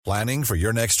Planning for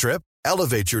your next trip?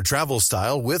 Elevate your travel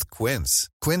style with Quince.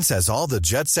 Quince has all the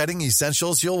jet-setting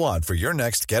essentials you'll want for your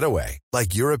next getaway,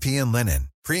 like European linen,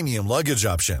 premium luggage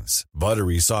options,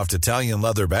 buttery soft Italian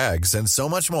leather bags, and so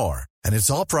much more. And it's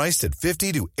all priced at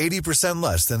 50 to 80%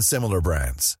 less than similar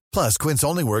brands. Plus, Quince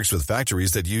only works with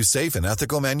factories that use safe and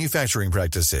ethical manufacturing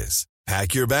practices.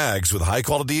 Pack your bags with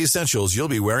high-quality essentials you'll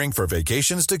be wearing for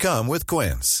vacations to come with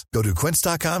Quince. Go to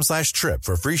quince.com/trip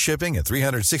for free shipping and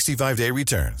 365-day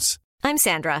returns. I'm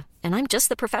Sandra, and I'm just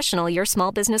the professional your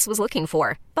small business was looking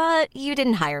for. But you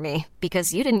didn't hire me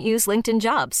because you didn't use LinkedIn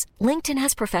Jobs. LinkedIn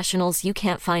has professionals you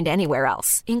can't find anywhere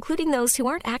else, including those who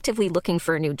aren't actively looking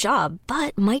for a new job,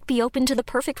 but might be open to the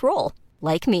perfect role,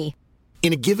 like me.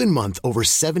 In a given month, over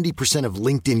 70% of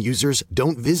LinkedIn users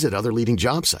don't visit other leading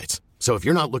job sites. So if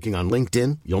you're not looking on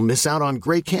LinkedIn, you'll miss out on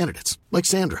great candidates like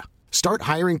Sandra. Start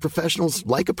hiring professionals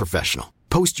like a professional.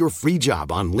 Post your free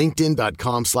job on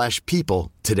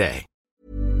linkedin.com/people today.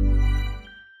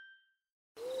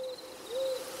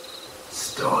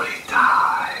 Story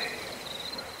time.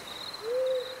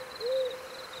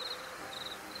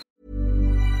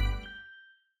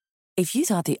 If you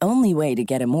thought the only way to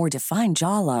get a more defined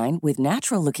jawline with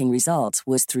natural-looking results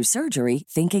was through surgery,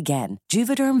 think again.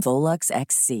 Juvederm Volux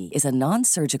XC is a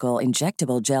non-surgical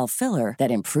injectable gel filler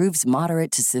that improves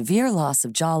moderate to severe loss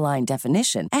of jawline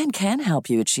definition and can help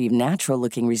you achieve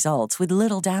natural-looking results with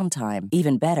little downtime.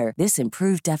 Even better, this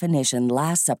improved definition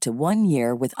lasts up to 1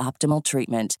 year with optimal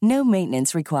treatment. No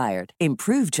maintenance required.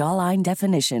 Improve jawline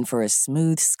definition for a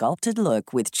smooth, sculpted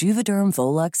look with Juvederm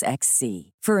Volux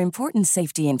XC. For important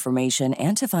safety information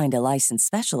and to find a licensed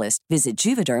specialist, visit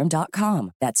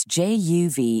Juvederm.com. That's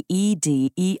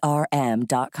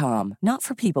JUVEDERM.com. Not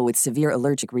for people with severe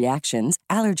allergic reactions,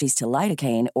 allergies to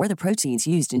lidocaine, or the proteins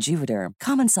used in Juvederm.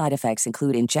 Common side effects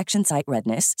include injection site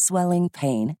redness, swelling,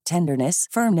 pain, tenderness,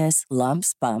 firmness,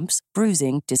 lumps, bumps,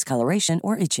 bruising, discoloration,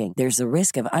 or itching. There's a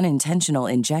risk of unintentional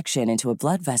injection into a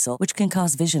blood vessel, which can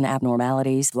cause vision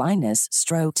abnormalities, blindness,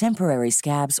 stroke, temporary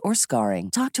scabs, or scarring.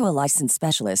 Talk to a licensed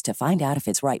specialist to find out if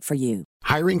it's right for you.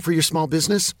 Hiring for your small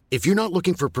business? If you're not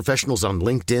looking for professionals on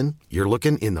LinkedIn, you're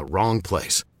looking in the wrong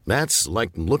place. That's like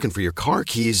looking for your car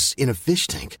keys in a fish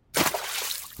tank.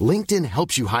 LinkedIn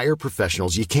helps you hire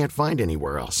professionals you can't find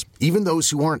anywhere else, even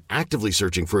those who aren't actively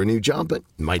searching for a new job but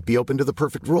might be open to the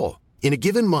perfect role. In a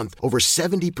given month, over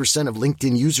 70% of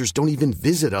LinkedIn users don't even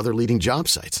visit other leading job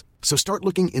sites. So start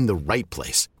looking in the right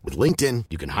place. With LinkedIn,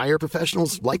 you can hire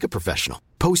professionals like a professional.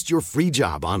 Post your free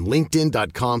job on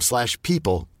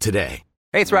linkedin.com/people today.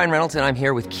 Hey, it's Ryan Reynolds, and I'm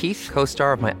here with Keith,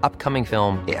 co-star of my upcoming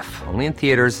film, If, only in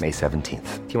theaters May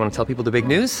 17th. Do you want to tell people the big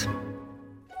news?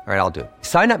 All right, I'll do it.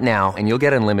 Sign up now and you'll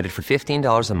get unlimited for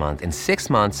 $15 a month and 6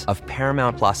 months of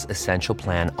Paramount Plus Essential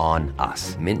Plan on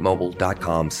us.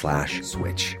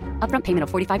 MintMobile.com/switch. Upfront payment of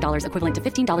 $45 equivalent to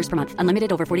 $15 per month.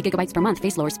 Unlimited over 40 gigabytes per month.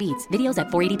 Face lower speeds. Videos at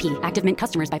 480p. Active Mint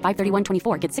customers by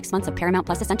 531.24 get 6 months of Paramount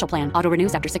Plus Essential Plan. Auto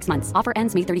renews after 6 months. Offer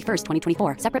ends May 31st,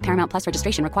 2024. Separate Paramount Plus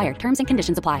registration required. Terms and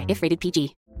conditions apply if rated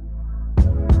PG.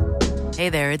 Hey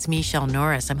there, it's Michelle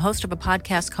Norris. I'm host of a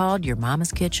podcast called Your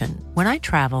Mama's Kitchen. When I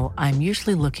travel, I'm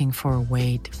usually looking for a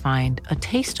way to find a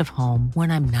taste of home when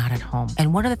I'm not at home.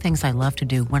 And one of the things I love to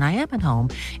do when I am at home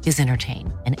is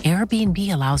entertain. And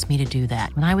Airbnb allows me to do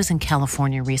that. When I was in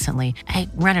California recently, I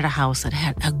rented a house that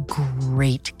had a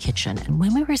great kitchen. And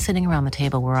when we were sitting around the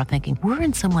table, we were all thinking, we're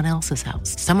in someone else's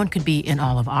house. Someone could be in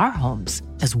all of our homes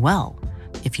as well.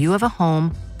 If you have a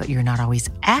home, but you're not always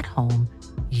at home,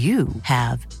 you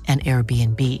have an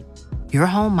Airbnb. Your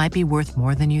home might be worth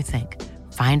more than you think.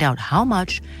 Find out how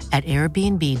much at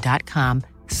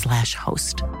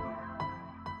airbnb.com/host.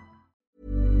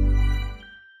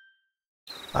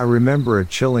 I remember a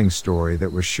chilling story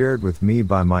that was shared with me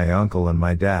by my uncle and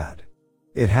my dad.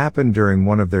 It happened during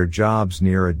one of their jobs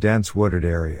near a dense wooded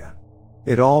area.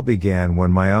 It all began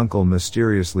when my uncle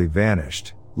mysteriously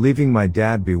vanished, leaving my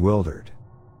dad bewildered.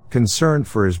 Concerned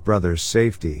for his brother's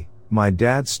safety, my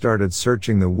dad started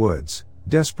searching the woods,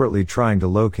 desperately trying to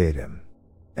locate him.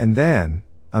 And then,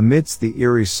 amidst the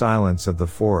eerie silence of the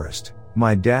forest,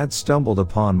 my dad stumbled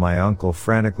upon my uncle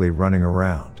frantically running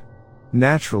around.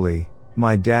 Naturally,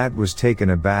 my dad was taken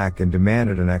aback and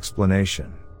demanded an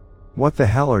explanation. "What the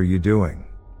hell are you doing?"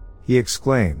 he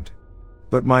exclaimed.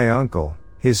 But my uncle,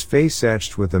 his face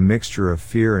etched with a mixture of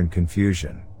fear and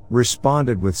confusion,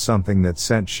 responded with something that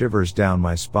sent shivers down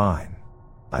my spine.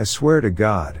 "I swear to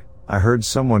God, I heard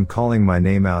someone calling my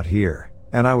name out here,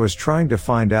 and I was trying to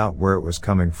find out where it was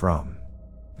coming from."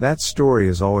 That story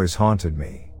has always haunted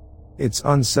me. It's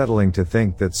unsettling to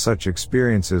think that such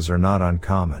experiences are not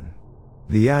uncommon.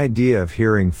 The idea of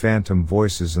hearing phantom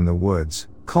voices in the woods,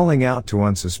 calling out to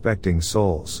unsuspecting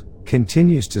souls,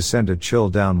 continues to send a chill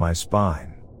down my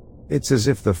spine. It's as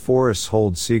if the forests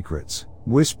hold secrets,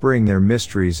 whispering their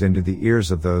mysteries into the ears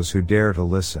of those who dare to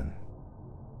listen.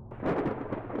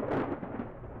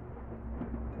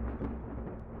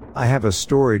 I have a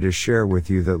story to share with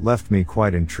you that left me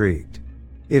quite intrigued.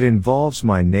 It involves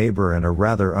my neighbor and a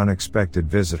rather unexpected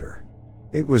visitor.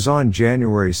 It was on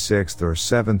January 6th or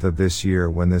 7th of this year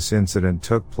when this incident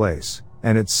took place,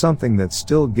 and it's something that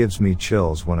still gives me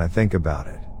chills when I think about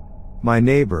it. My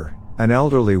neighbor, an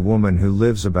elderly woman who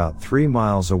lives about 3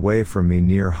 miles away from me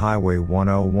near Highway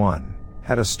 101,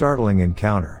 had a startling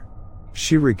encounter.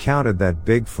 She recounted that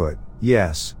Bigfoot,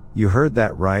 yes, you heard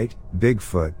that right,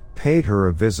 Bigfoot, paid her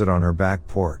a visit on her back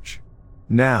porch.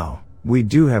 Now, we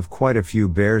do have quite a few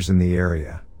bears in the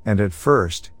area, and at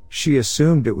first, she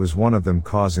assumed it was one of them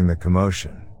causing the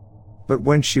commotion. But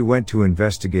when she went to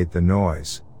investigate the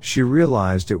noise, she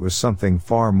realized it was something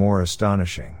far more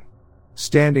astonishing.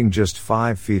 Standing just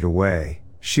 5 feet away,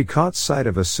 she caught sight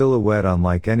of a silhouette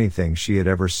unlike anything she had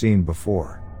ever seen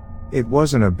before. It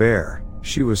wasn't a bear,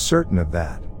 she was certain of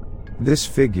that. This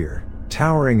figure,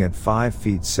 towering at 5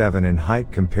 feet 7 in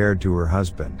height compared to her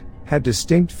husband, had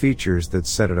distinct features that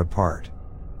set it apart.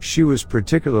 She was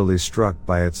particularly struck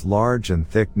by its large and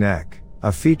thick neck,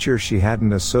 a feature she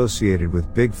hadn't associated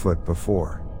with Bigfoot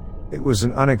before. It was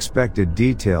an unexpected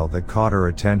detail that caught her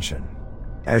attention.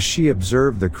 As she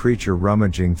observed the creature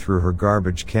rummaging through her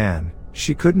garbage can,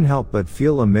 she couldn't help but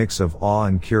feel a mix of awe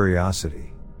and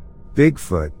curiosity.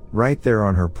 Bigfoot, right there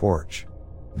on her porch.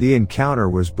 The encounter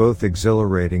was both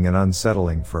exhilarating and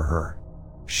unsettling for her.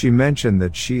 She mentioned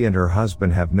that she and her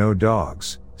husband have no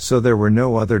dogs, so there were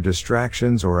no other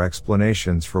distractions or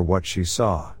explanations for what she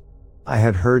saw. I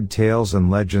had heard tales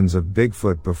and legends of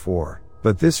Bigfoot before,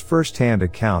 but this first-hand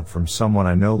account from someone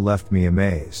I know left me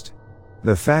amazed.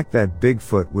 The fact that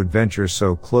Bigfoot would venture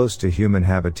so close to human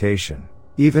habitation,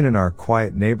 even in our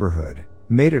quiet neighborhood,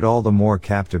 made it all the more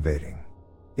captivating.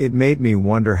 It made me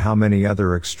wonder how many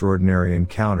other extraordinary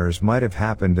encounters might have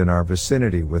happened in our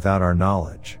vicinity without our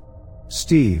knowledge.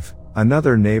 Steve,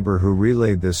 another neighbor who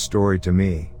relayed this story to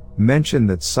me, mentioned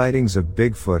that sightings of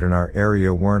Bigfoot in our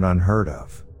area weren't unheard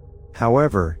of.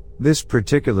 However, this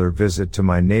particular visit to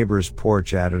my neighbor's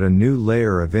porch added a new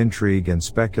layer of intrigue and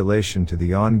speculation to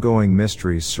the ongoing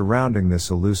mysteries surrounding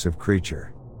this elusive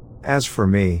creature. As for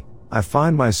me, I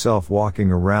find myself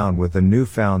walking around with a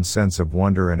newfound sense of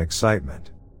wonder and excitement.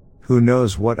 Who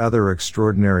knows what other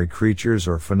extraordinary creatures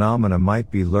or phenomena might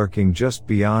be lurking just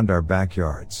beyond our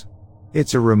backyards.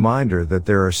 It's a reminder that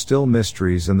there are still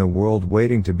mysteries in the world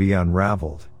waiting to be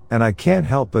unraveled, and I can't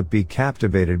help but be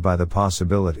captivated by the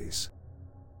possibilities.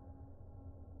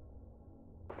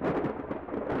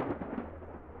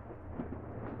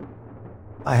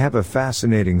 I have a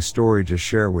fascinating story to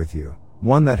share with you,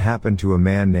 one that happened to a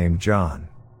man named John.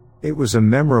 It was a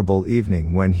memorable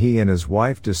evening when he and his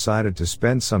wife decided to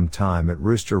spend some time at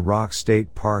Rooster Rock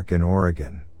State Park in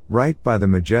Oregon, right by the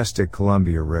majestic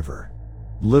Columbia River.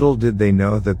 Little did they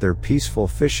know that their peaceful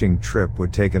fishing trip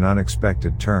would take an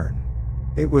unexpected turn.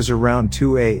 It was around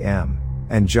 2 a.m.,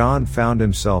 and John found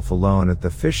himself alone at the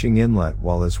fishing inlet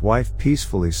while his wife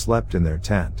peacefully slept in their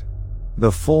tent.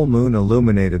 The full moon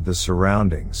illuminated the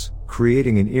surroundings,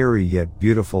 creating an eerie yet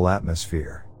beautiful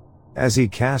atmosphere. As he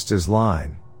cast his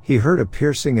line, he heard a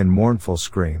piercing and mournful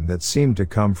scream that seemed to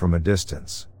come from a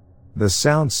distance. The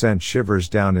sound sent shivers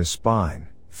down his spine,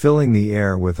 filling the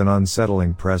air with an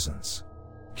unsettling presence.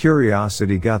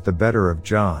 Curiosity got the better of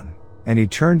John, and he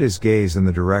turned his gaze in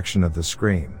the direction of the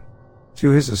scream. To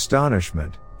his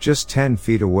astonishment, just 10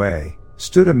 feet away,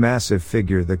 stood a massive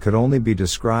figure that could only be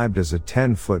described as a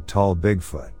 10-foot-tall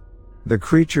Bigfoot. The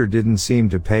creature didn't seem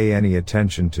to pay any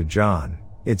attention to John,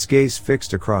 its gaze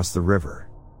fixed across the river.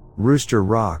 Rooster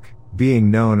Rock, being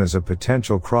known as a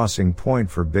potential crossing point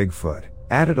for Bigfoot,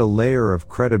 added a layer of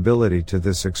credibility to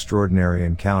this extraordinary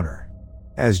encounter.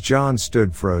 As John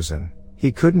stood frozen,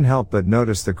 he couldn't help but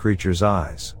notice the creature's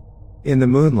eyes. In the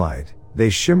moonlight,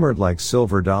 they shimmered like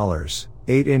silver dollars,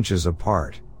 8 inches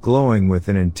apart, glowing with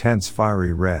an intense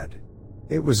fiery red.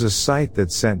 It was a sight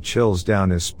that sent chills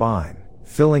down his spine,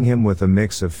 filling him with a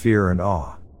mix of fear and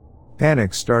awe.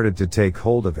 Panic started to take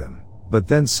hold of him, but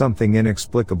then something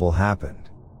inexplicable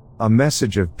happened. A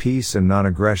message of peace and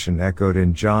non-aggression echoed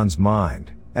in John's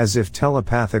mind, as if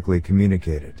telepathically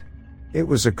communicated. It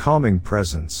was a calming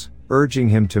presence, urging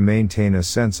him to maintain a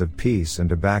sense of peace and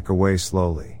to back away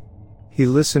slowly. He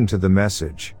listened to the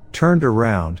message, turned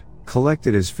around,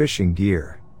 collected his fishing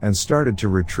gear, and started to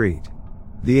retreat.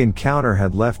 The encounter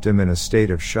had left him in a state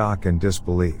of shock and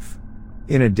disbelief.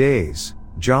 In a daze,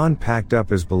 John packed up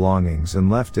his belongings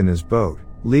and left in his boat,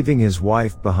 leaving his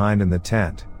wife behind in the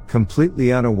tent,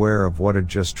 completely unaware of what had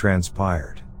just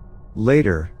transpired.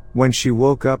 Later, when she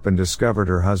woke up and discovered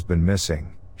her husband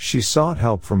missing, she sought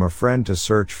help from a friend to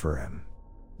search for him.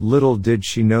 Little did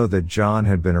she know that John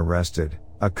had been arrested,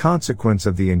 a consequence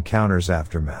of the encounter's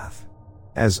aftermath.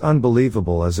 As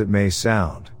unbelievable as it may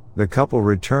sound, the couple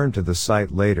returned to the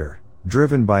site later,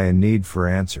 driven by a need for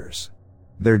answers.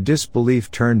 Their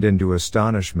disbelief turned into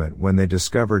astonishment when they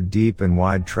discovered deep and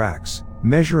wide tracks,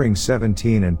 measuring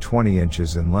 17 and 20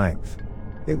 inches in length.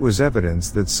 It was evidence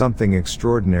that something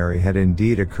extraordinary had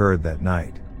indeed occurred that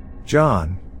night.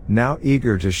 John, now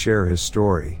eager to share his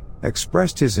story,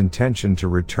 expressed his intention to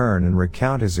return and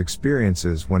recount his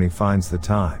experiences when he finds the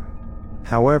time.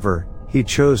 However, he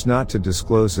chose not to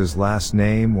disclose his last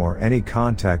name or any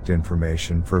contact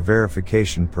information for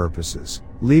verification purposes,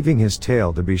 leaving his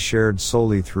tale to be shared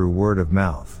solely through word of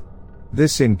mouth.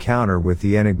 This encounter with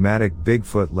the enigmatic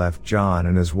Bigfoot left John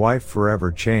and his wife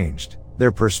forever changed,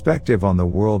 their perspective on the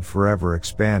world forever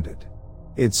expanded.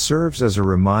 It serves as a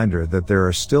reminder that there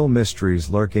are still mysteries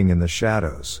lurking in the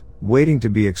shadows, waiting to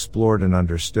be explored and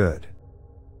understood.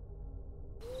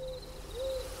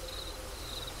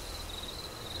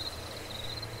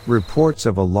 Reports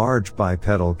of a large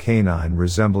bipedal canine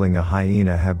resembling a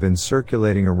hyena have been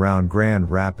circulating around Grand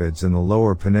Rapids in the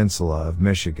Lower Peninsula of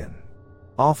Michigan.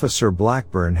 Officer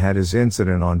Blackburn had his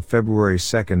incident on February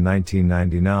 2,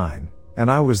 1999, and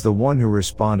I was the one who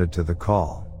responded to the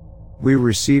call. We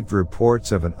received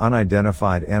reports of an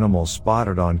unidentified animal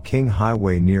spotted on King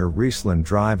Highway near Riesland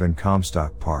Drive and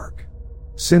Comstock Park.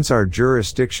 Since our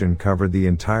jurisdiction covered the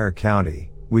entire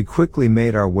county, we quickly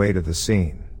made our way to the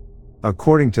scene.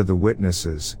 According to the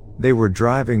witnesses, they were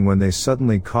driving when they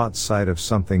suddenly caught sight of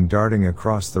something darting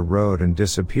across the road and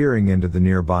disappearing into the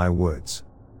nearby woods.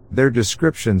 Their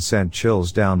description sent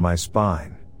chills down my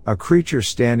spine. A creature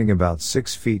standing about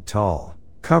 6 feet tall,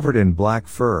 covered in black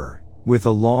fur, with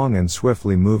a long and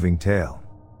swiftly moving tail.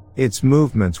 Its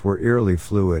movements were eerily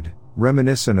fluid,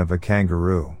 reminiscent of a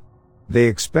kangaroo. They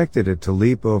expected it to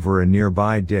leap over a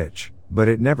nearby ditch, but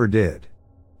it never did.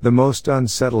 The most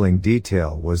unsettling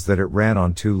detail was that it ran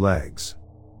on 2 legs.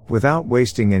 Without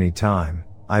wasting any time,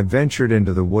 I ventured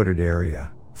into the wooded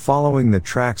area, following the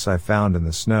tracks I found in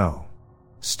the snow.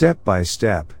 Step by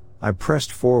step, I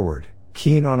pressed forward,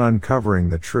 keen on uncovering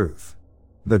the truth.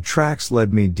 The tracks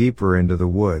led me deeper into the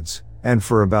woods, and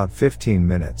for about 15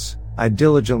 minutes, I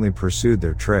diligently pursued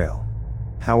their trail.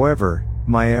 However,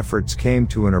 my efforts came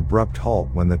to an abrupt halt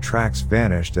when the tracks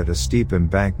vanished at a steep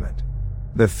embankment.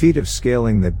 The feat of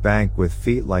scaling that bank with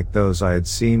feet like those I had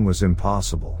seen was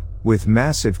impossible, with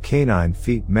massive canine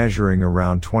feet measuring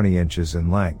around 20 inches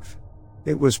in length.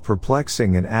 It was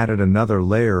perplexing and added another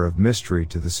layer of mystery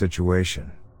to the situation.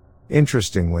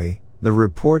 Interestingly, the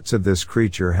reports of this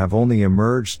creature have only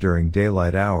emerged during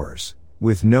daylight hours,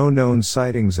 with no known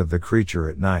sightings of the creature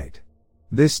at night.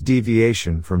 This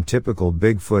deviation from typical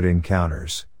Bigfoot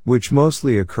encounters, which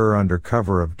mostly occur under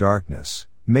cover of darkness,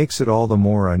 makes it all the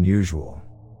more unusual.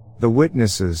 The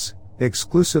witnesses,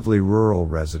 exclusively rural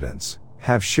residents,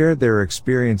 have shared their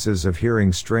experiences of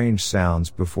hearing strange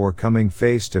sounds before coming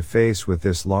face to face with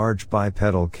this large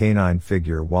bipedal canine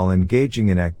figure while engaging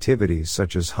in activities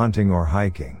such as hunting or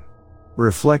hiking.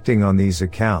 Reflecting on these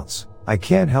accounts, I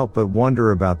can't help but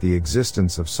wonder about the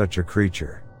existence of such a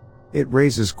creature. It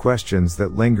raises questions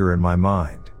that linger in my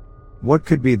mind. What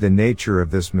could be the nature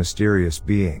of this mysterious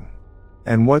being?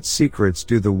 And what secrets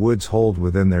do the woods hold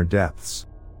within their depths?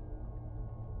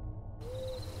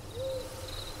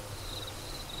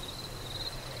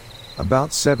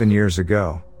 About 7 years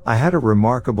ago, I had a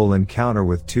remarkable encounter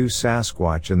with 2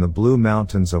 Sasquatch in the Blue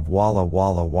Mountains of Walla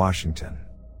Walla, Washington.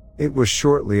 It was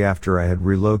shortly after I had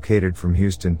relocated from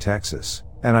Houston, Texas,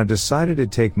 and I decided to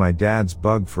take my dad's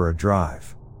bug for a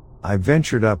drive. I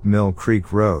ventured up Mill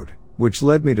Creek Road, which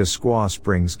led me to Squaw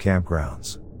Springs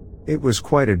campgrounds. It was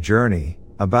quite a journey,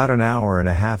 about an hour and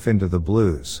a half into the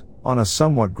blues, on a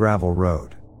somewhat gravel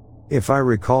road. If I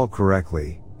recall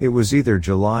correctly, it was either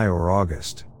July or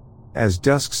August. As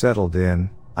dusk settled in,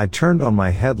 I turned on my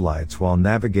headlights while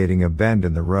navigating a bend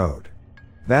in the road.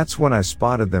 That's when I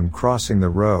spotted them crossing the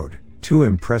road, 2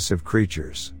 impressive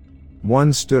creatures.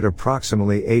 One stood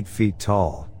approximately 8 feet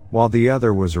tall, while the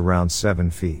other was around 7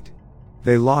 feet.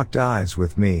 They locked eyes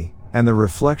with me, and the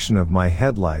reflection of my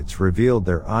headlights revealed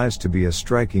their eyes to be a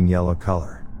striking yellow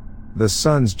color. The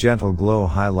sun's gentle glow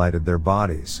highlighted their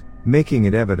bodies, making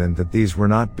it evident that these were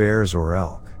not bears or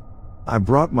elk. I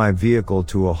brought my vehicle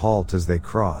to a halt as they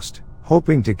crossed,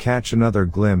 hoping to catch another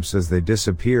glimpse as they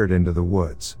disappeared into the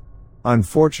woods.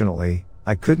 Unfortunately,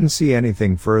 I couldn't see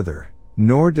anything further,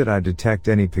 nor did I detect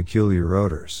any peculiar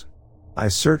odors. I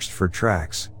searched for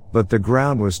tracks, but the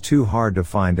ground was too hard to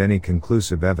find any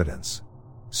conclusive evidence.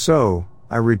 So,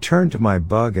 I returned to my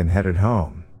bug and headed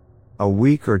home. A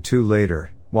week or two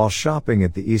later, while shopping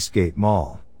at the Eastgate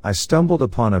Mall, I stumbled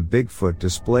upon a Bigfoot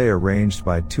display arranged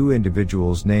by two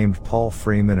individuals named Paul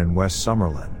Freeman and Wes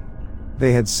Summerlin.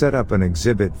 They had set up an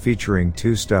exhibit featuring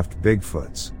two stuffed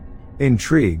Bigfoots.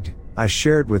 Intrigued, I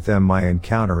shared with them my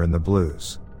encounter in the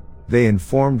blues. They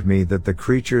informed me that the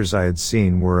creatures I had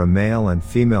seen were a male and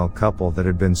female couple that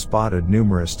had been spotted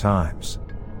numerous times.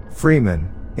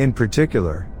 Freeman, in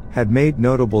particular, had made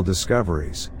notable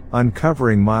discoveries,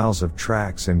 uncovering miles of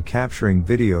tracks and capturing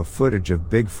video footage of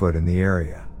Bigfoot in the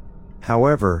area.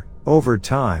 However, over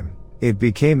time, it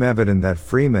became evident that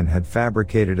Freeman had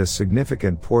fabricated a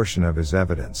significant portion of his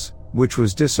evidence, which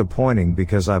was disappointing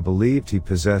because I believed he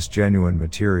possessed genuine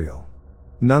material.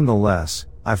 Nonetheless,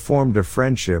 I formed a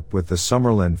friendship with the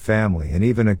Summerlin family and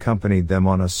even accompanied them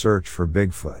on a search for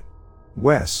Bigfoot.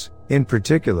 Wes, in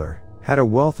particular, had a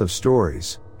wealth of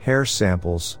stories, hair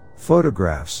samples,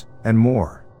 photographs, and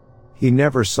more. He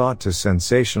never sought to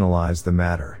sensationalize the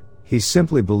matter, he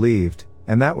simply believed,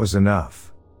 and that was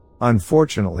enough.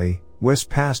 Unfortunately, Wes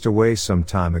passed away some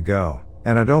time ago,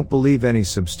 and I don't believe any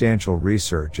substantial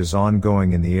research is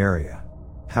ongoing in the area.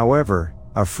 However,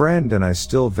 a friend and I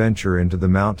still venture into the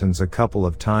mountains a couple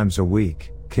of times a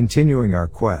week, continuing our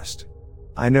quest.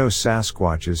 I know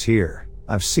Sasquatch is here,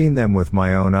 I've seen them with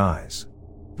my own eyes.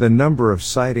 The number of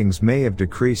sightings may have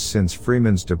decreased since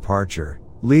Freeman's departure,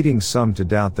 leading some to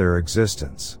doubt their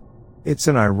existence. It's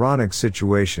an ironic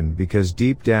situation because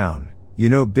deep down, you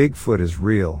know Bigfoot is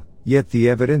real, yet the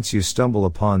evidence you stumble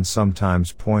upon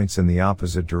sometimes points in the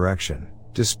opposite direction,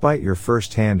 despite your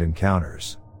first-hand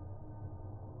encounters.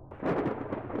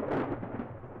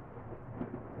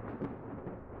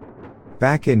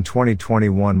 Back in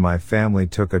 2021, my family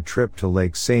took a trip to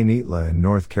Lake St. Etla in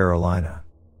North Carolina.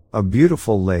 A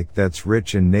beautiful lake that's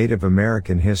rich in Native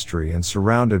American history and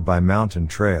surrounded by mountain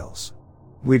trails.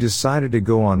 We decided to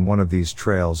go on one of these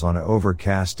trails on an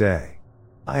overcast day.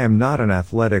 I am not an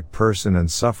athletic person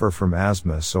and suffer from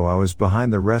asthma, so I was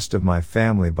behind the rest of my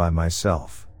family by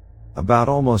myself. About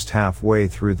almost halfway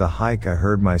through the hike, I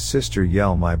heard my sister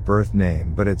yell my birth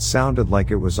name, but it sounded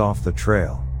like it was off the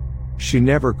trail. She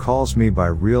never calls me by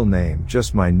real name,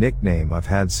 just my nickname I've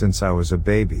had since I was a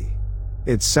baby.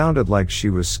 It sounded like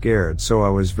she was scared, so I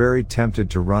was very tempted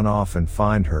to run off and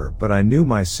find her, but I knew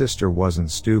my sister wasn't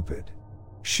stupid.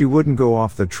 She wouldn't go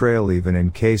off the trail even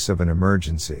in case of an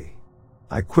emergency.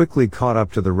 I quickly caught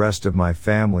up to the rest of my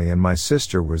family and my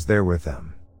sister was there with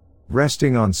them.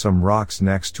 Resting on some rocks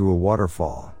next to a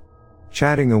waterfall.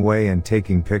 Chatting away and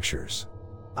taking pictures.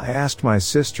 I asked my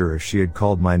sister if she had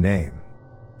called my name.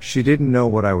 She didn't know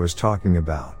what I was talking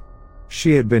about.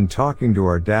 She had been talking to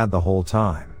our dad the whole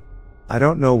time. I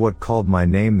don't know what called my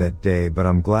name that day, but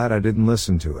I'm glad I didn't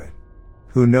listen to it.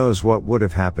 Who knows what would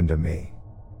have happened to me.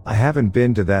 I haven't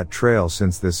been to that trail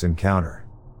since this encounter.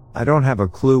 I don't have a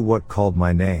clue what called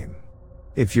my name.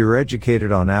 If you're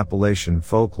educated on Appalachian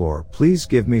folklore, please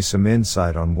give me some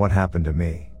insight on what happened to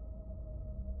me.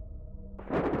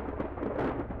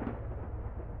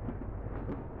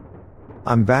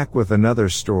 I'm back with another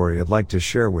story I'd like to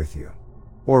share with you.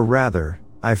 Or rather,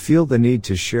 I feel the need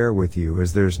to share with you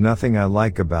as there's nothing I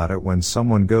like about it when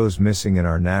someone goes missing in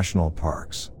our national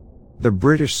parks. The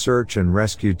British search and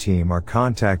rescue team are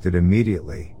contacted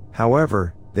immediately,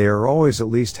 however, they are always at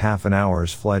least half an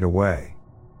hour's flight away.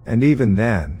 And even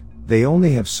then, they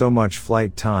only have so much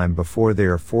flight time before they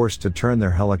are forced to turn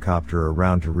their helicopter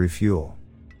around to refuel.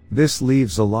 This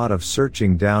leaves a lot of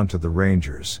searching down to the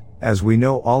rangers, as we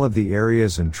know all of the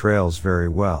areas and trails very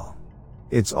well.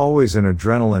 It's always an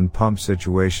adrenaline pump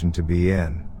situation to be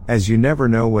in, as you never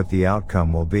know what the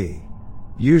outcome will be.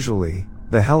 Usually,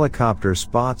 the helicopter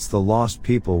spots the lost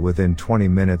people within 20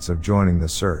 minutes of joining the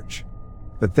search.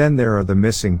 But then there are the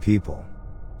missing people.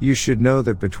 You should know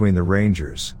that between the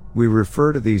rangers, we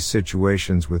refer to these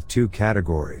situations with two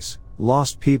categories: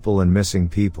 lost people and missing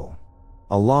people.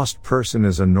 A lost person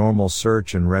is a normal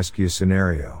search and rescue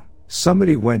scenario.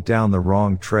 Somebody went down the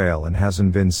wrong trail and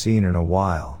hasn't been seen in a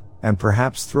while, and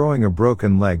perhaps throwing a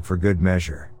broken leg for good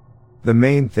measure. The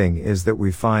main thing is that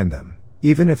we find them,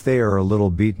 even if they are a little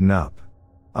beaten up.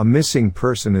 A missing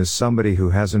person is somebody who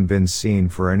hasn't been seen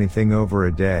for anything over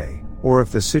a day, or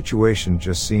if the situation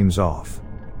just seems off.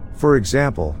 For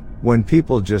example, when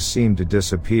people just seem to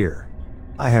disappear.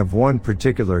 I have one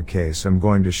particular case I'm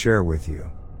going to share with you.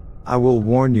 I will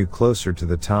warn you closer to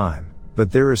the time,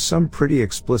 but there is some pretty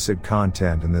explicit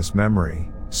content in this memory,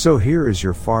 so here is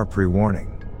your FAR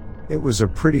pre-warning. It was a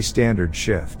pretty standard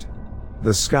shift.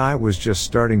 The sky was just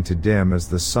starting to dim as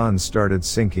the sun started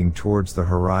sinking towards the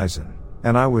horizon,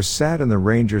 and I was sat in the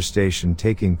ranger station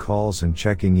taking calls and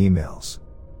checking emails,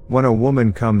 when a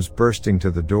woman comes bursting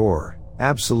to the door,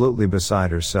 absolutely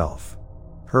beside herself.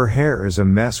 Her hair is a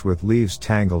mess with leaves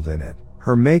tangled in it,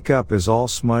 her makeup is all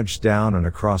smudged down and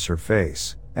across her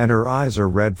face, and her eyes are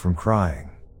red from crying.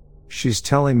 She's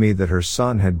telling me that her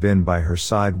son had been by her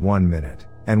side 1 minute,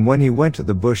 and when he went to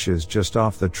the bushes just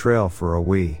off the trail for a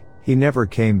wee, he never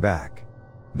came back.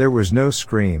 There was no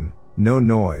scream, no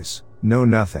noise, no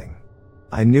nothing.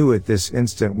 I knew at this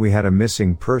instant we had a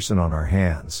missing person on our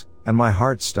hands, and my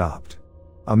heart stopped.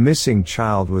 A missing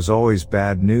child was always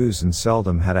bad news and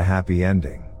seldom had a happy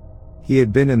ending. He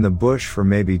had been in the bush for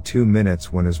maybe 2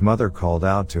 minutes when his mother called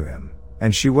out to him,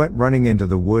 and she went running into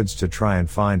the woods to try and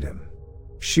find him.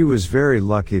 She was very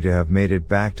lucky to have made it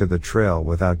back to the trail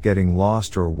without getting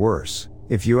lost or worse,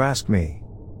 if you ask me.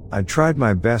 I tried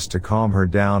my best to calm her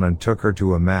down and took her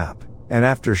to a map, and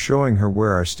after showing her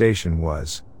where our station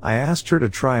was, I asked her to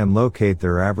try and locate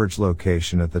their average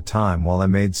location at the time while I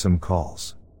made some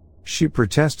calls. She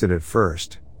protested at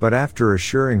first, but after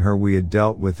assuring her we had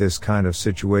dealt with this kind of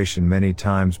situation many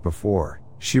times before,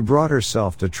 she brought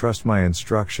herself to trust my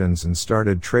instructions and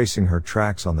started tracing her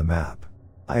tracks on the map.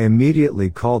 I immediately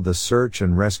called the search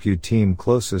and rescue team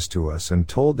closest to us and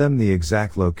told them the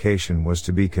exact location was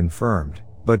to be confirmed,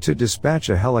 but to dispatch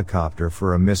a helicopter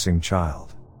for a missing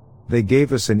child. They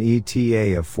gave us an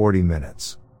ETA of 40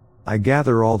 minutes. I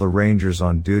gather all the rangers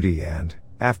on duty and,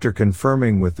 after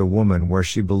confirming with the woman where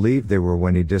she believed they were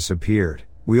when he disappeared,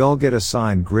 we all get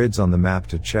assigned grids on the map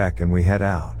to check and we head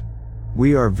out.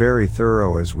 We are very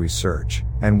thorough as we search,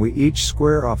 and we each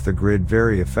square off the grid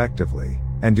very effectively,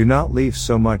 and do not leave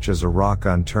so much as a rock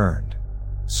unturned.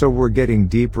 So we're getting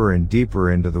deeper and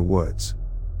deeper into the woods.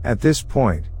 At this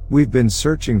point, we've been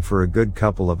searching for a good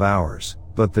couple of hours,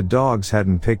 but the dogs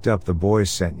hadn't picked up the boy's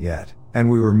scent yet, and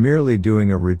we were merely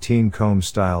doing a routine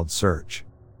comb-styled search.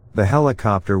 The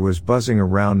helicopter was buzzing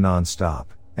around non-stop,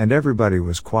 and everybody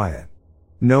was quiet.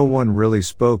 No one really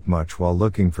spoke much while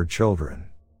looking for children.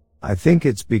 I think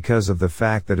it's because of the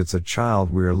fact that it's a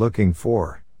child we are looking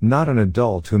for, not an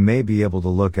adult who may be able to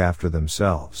look after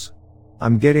themselves.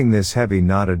 I'm getting this heavy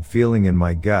knotted feeling in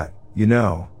my gut, you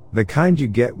know, the kind you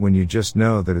get when you just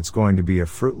know that it's going to be a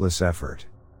fruitless effort.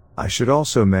 I should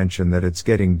also mention that it's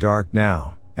getting dark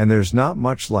now, and there's not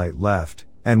much light left,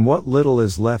 and what little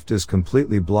is left is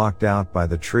completely blocked out by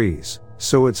the trees,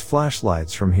 so it's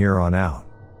flashlights from here on out.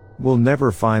 We'll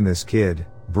never find this kid,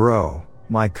 bro,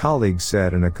 my colleague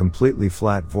said in a completely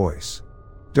flat voice.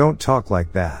 Don't talk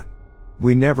like that.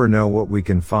 We never know what we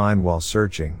can find while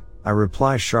searching, I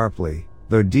reply sharply,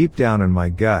 though deep down in my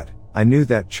gut, I knew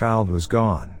that child was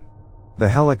gone. The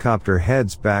helicopter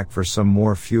heads back for some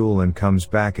more fuel and comes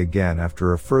back again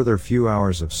after a further few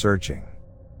hours of searching.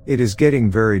 It is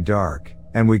getting very dark,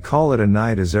 and we call it a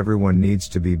night as everyone needs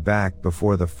to be back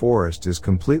before the forest is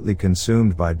completely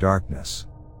consumed by darkness.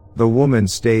 The woman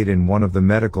stayed in one of the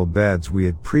medical beds we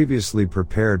had previously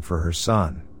prepared for her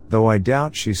son, though I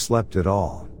doubt she slept at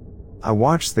all. I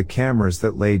watched the cameras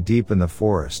that lay deep in the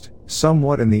forest,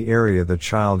 somewhat in the area the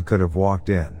child could have walked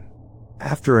in.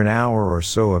 After an hour or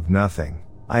so of nothing,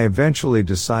 I eventually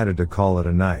decided to call it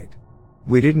a night.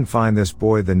 We didn't find this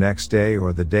boy the next day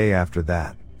or the day after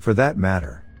that, for that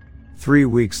matter. 3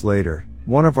 weeks later,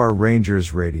 one of our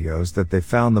rangers radios that they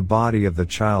found the body of the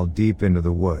child deep into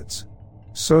the woods.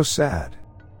 So sad.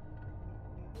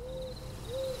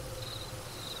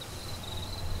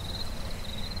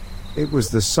 It was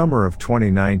the summer of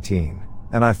 2019,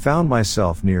 and I found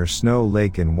myself near Snow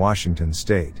Lake in Washington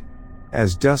state.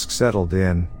 As dusk settled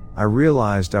in, I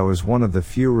realized I was one of the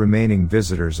few remaining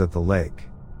visitors at the lake.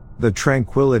 The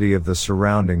tranquility of the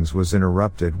surroundings was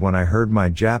interrupted when I heard my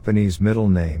Japanese middle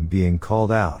name being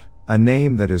called out, a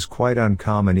name that is quite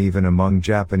uncommon even among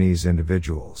Japanese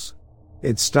individuals.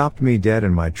 It stopped me dead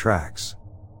in my tracks.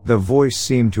 The voice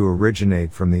seemed to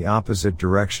originate from the opposite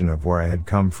direction of where I had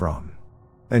come from.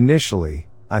 Initially,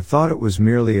 I thought it was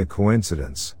merely a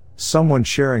coincidence, someone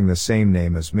sharing the same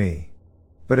name as me.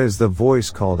 But as the voice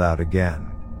called out again,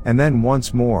 and then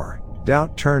once more,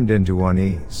 doubt turned into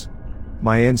unease.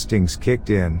 My instincts kicked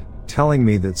in, telling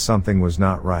me that something was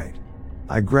not right.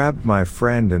 I grabbed my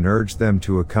friend and urged them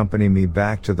to accompany me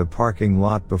back to the parking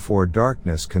lot before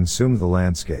darkness consumed the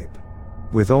landscape.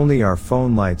 With only our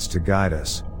phone lights to guide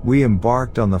us, we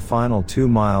embarked on the final 2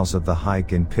 miles of the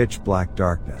hike in pitch black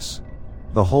darkness.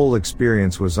 The whole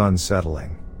experience was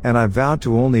unsettling, and I vowed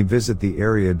to only visit the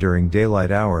area during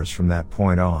daylight hours from that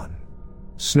point on.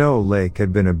 Snow Lake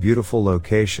had been a beautiful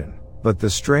location, but the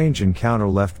strange encounter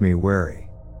left me wary.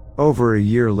 Over a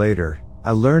year later,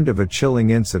 I learned of a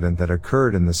chilling incident that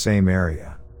occurred in the same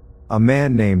area. A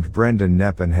man named Brendan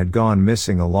Neppen had gone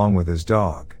missing along with his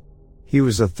dog. He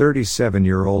was a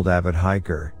 37-year-old avid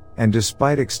hiker, and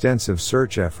despite extensive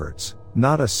search efforts,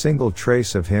 not a single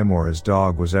trace of him or his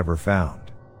dog was ever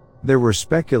found. There were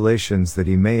speculations that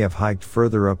he may have hiked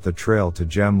further up the trail to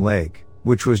Gem Lake,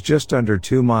 which was just under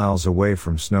 2 miles away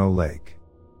from Snow Lake.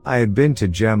 I had been to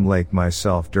Gem Lake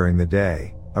myself during the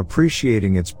day,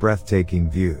 appreciating its breathtaking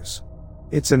views.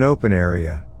 It's an open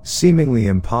area, seemingly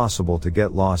impossible to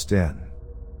get lost in.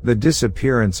 The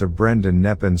disappearance of Brendan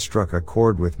Neppen struck a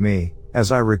chord with me,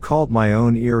 as I recalled my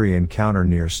own eerie encounter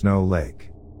near Snow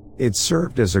Lake. It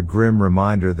served as a grim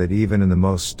reminder that even in the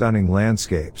most stunning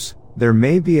landscapes, there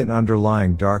may be an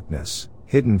underlying darkness,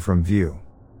 hidden from view.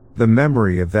 The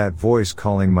memory of that voice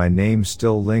calling my name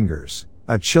still lingers,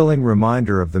 a chilling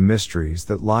reminder of the mysteries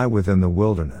that lie within the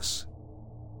wilderness.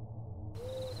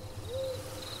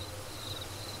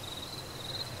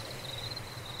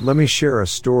 Let me share a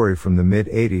story from the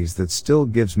mid-'80s that still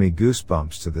gives me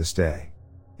goosebumps to this day.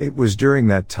 It was during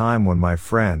that time when my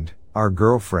friend, our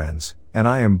girlfriends, and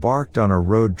I embarked on a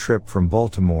road trip from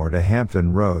Baltimore to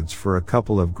Hampton Roads for a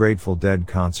couple of Grateful Dead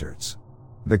concerts.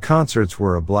 The concerts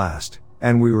were a blast,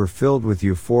 and we were filled with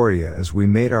euphoria as we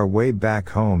made our way back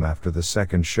home after the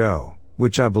second show,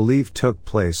 which I believe took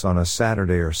place on a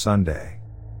Saturday or Sunday.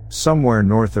 Somewhere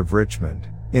north of Richmond,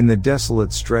 in the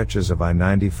desolate stretches of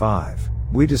I-95,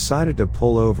 we decided to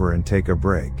pull over and take a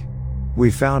break. We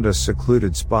found a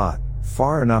secluded spot,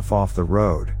 far enough off the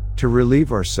road, to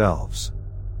relieve ourselves.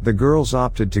 The girls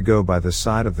opted to go by the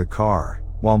side of the car,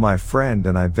 while my friend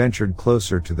and I ventured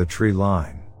closer to the tree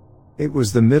line. It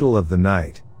was the middle of the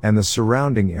night, and the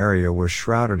surrounding area was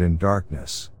shrouded in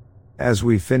darkness. As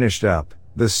we finished up,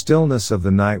 the stillness of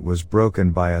the night was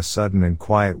broken by a sudden and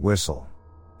quiet whistle.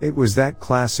 It was that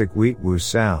classic weet-woo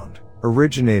sound,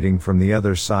 originating from the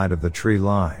other side of the tree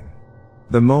line.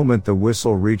 The moment the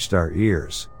whistle reached our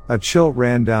ears, a chill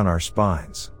ran down our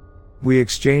spines. We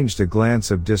exchanged a glance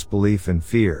of disbelief and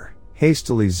fear,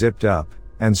 hastily zipped up,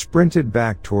 and sprinted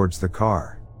back towards the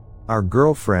car. Our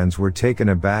girlfriends were taken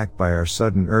aback by our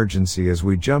sudden urgency as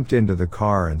we jumped into the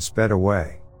car and sped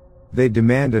away. They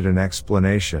demanded an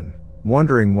explanation,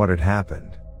 wondering what had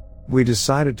happened. We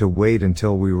decided to wait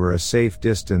until we were a safe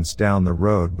distance down the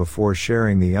road before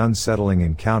sharing the unsettling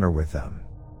encounter with them.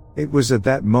 It was at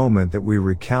that moment that we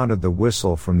recounted the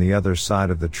whistle from the other side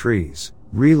of the trees,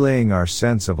 relaying our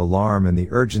sense of alarm and the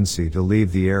urgency to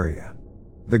leave the area.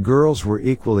 The girls were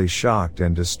equally shocked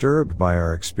and disturbed by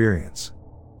our experience.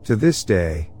 To this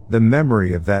day, the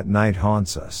memory of that night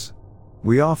haunts us.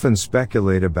 We often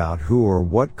speculate about who or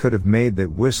what could have made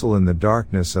that whistle in the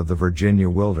darkness of the Virginia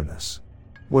wilderness.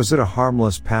 Was it a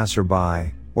harmless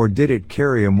passerby, or did it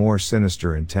carry a more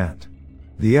sinister intent?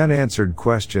 The unanswered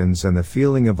questions and the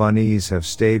feeling of unease have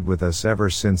stayed with us ever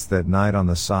since that night on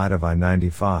the side of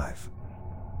I-95.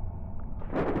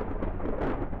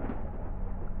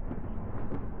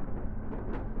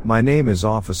 My name is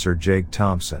Officer Jake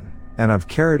Thompson, and I've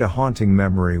carried a haunting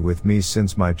memory with me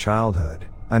since my childhood,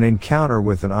 an encounter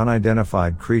with an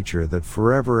unidentified creature that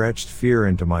forever etched fear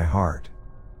into my heart.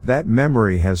 That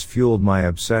memory has fueled my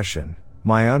obsession,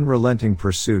 my unrelenting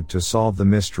pursuit to solve the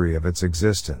mystery of its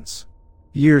existence.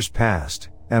 Years passed,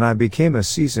 and I became a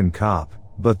seasoned cop,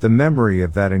 but the memory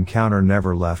of that encounter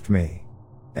never left me.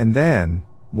 And then,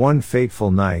 one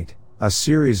fateful night, a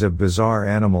series of bizarre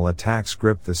animal attacks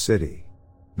gripped the city.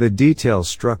 The details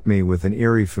struck me with an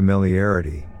eerie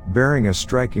familiarity, bearing a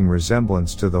striking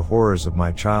resemblance to the horrors of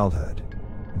my childhood.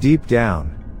 Deep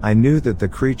down, I knew that the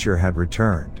creature had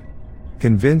returned.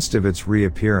 Convinced of its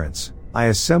reappearance, I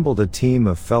assembled a team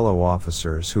of fellow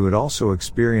officers who had also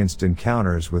experienced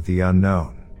encounters with the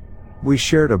unknown. We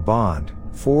shared a bond,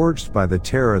 forged by the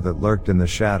terror that lurked in the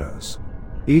shadows.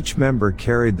 Each member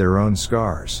carried their own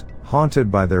scars,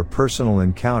 haunted by their personal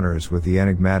encounters with the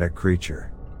enigmatic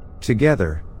creature.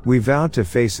 Together, we vowed to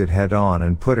face it head-on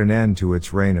and put an end to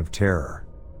its reign of terror.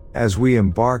 As we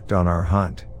embarked on our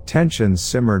hunt, tensions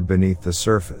simmered beneath the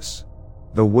surface.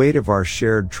 The weight of our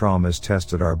shared traumas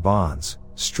tested our bonds,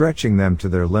 stretching them to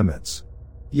their limits.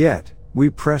 Yet, we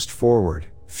pressed forward,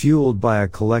 fueled by a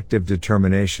collective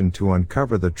determination to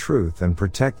uncover the truth and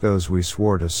protect those we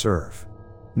swore to serve.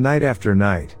 Night after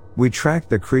night, we tracked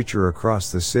the creature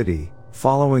across the city,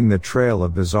 following the trail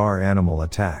of bizarre animal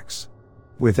attacks.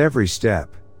 With every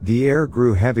step, the air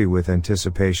grew heavy with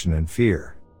anticipation and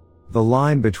fear. The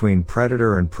line between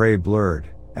predator and prey blurred,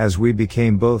 as we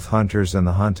became both hunters and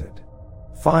the hunted.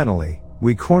 Finally,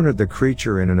 we cornered the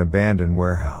creature in an abandoned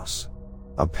warehouse.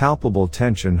 A palpable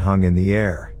tension hung in the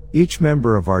air, each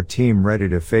member of our team ready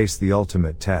to face the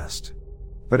ultimate test.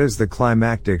 But as the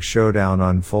climactic showdown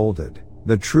unfolded,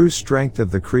 the true strength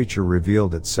of the creature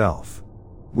revealed itself.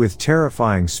 With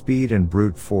terrifying speed and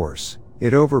brute force,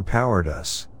 it overpowered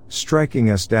us, striking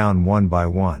us down one by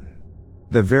one.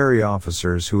 The very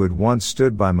officers who had once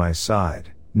stood by my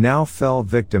side, now fell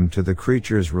victim to the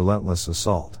creature's relentless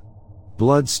assault.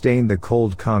 Blood stained the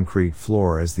cold concrete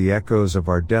floor as the echoes of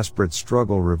our desperate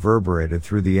struggle reverberated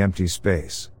through the empty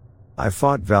space. I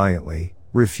fought valiantly,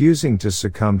 refusing to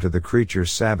succumb to the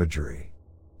creature's savagery.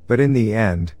 But in the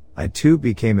end, I too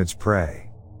became its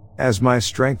prey. As my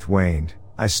strength waned,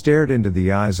 I stared into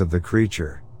the eyes of the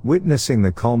creature, witnessing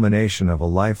the culmination of a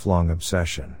lifelong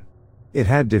obsession. It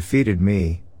had defeated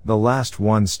me, the last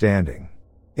one standing.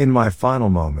 In my final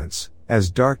moments,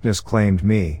 as darkness claimed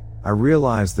me, I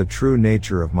realized the true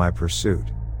nature of my pursuit.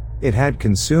 It had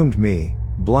consumed me,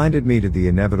 blinded me to the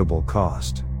inevitable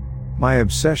cost. My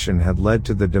obsession had led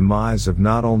to the demise of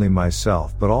not only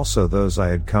myself but also those I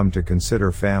had come to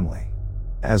consider family.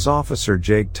 As Officer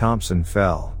Jake Thompson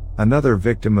fell, another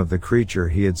victim of the creature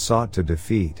he had sought to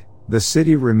defeat, the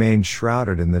city remained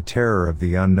shrouded in the terror of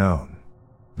the unknown.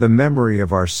 The memory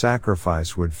of our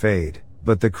sacrifice would fade,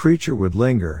 but the creature would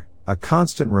linger, a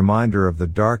constant reminder of the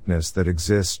darkness that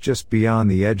exists just beyond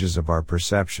the edges of our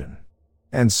perception.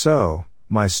 And so,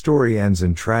 my story ends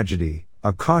in tragedy,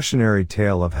 a cautionary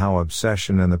tale of how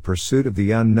obsession and the pursuit of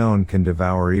the unknown can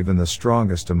devour even the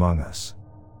strongest among us.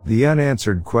 The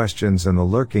unanswered questions and the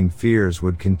lurking fears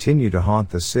would continue to haunt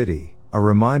the city, a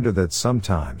reminder that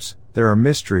sometimes, there are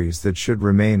mysteries that should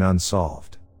remain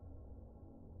unsolved.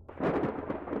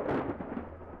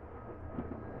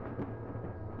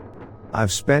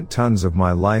 I've spent tons of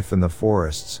my life in the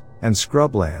forests and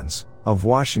scrublands of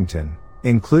Washington,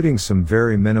 including some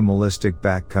very minimalistic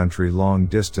backcountry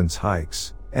long-distance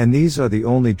hikes, and these are the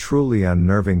only truly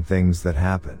unnerving things that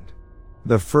happened.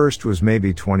 The first was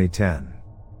maybe 2010.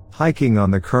 Hiking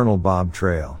on the Colonel Bob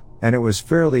Trail, and it was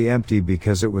fairly empty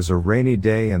because it was a rainy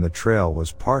day and the trail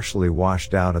was partially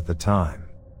washed out at the time.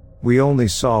 We only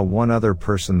saw one other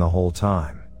person the whole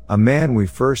time, a man we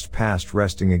first passed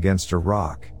resting against a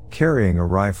rock, carrying a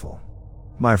rifle.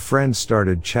 My friend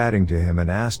started chatting to him and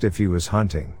asked if he was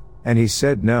hunting, and he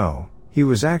said no, he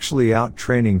was actually out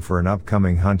training for an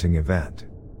upcoming hunting event.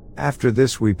 After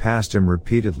this we passed him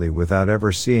repeatedly without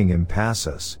ever seeing him pass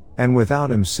us, and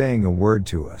without him saying a word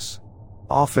to us.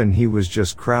 Often he was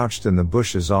just crouched in the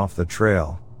bushes off the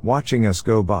trail, watching us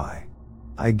go by.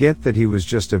 I get that he was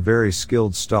just a very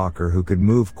skilled stalker who could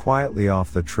move quietly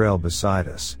off the trail beside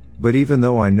us, but even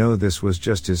though I know this was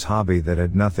just his hobby that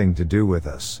had nothing to do with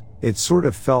us, it sort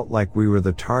of felt like we were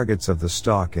the targets of the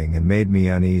stalking and made me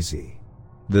uneasy.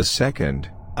 The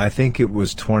second, I think it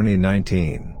was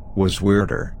 2019, was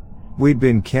weirder. We'd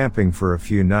been camping for a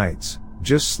few nights,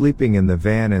 just sleeping in the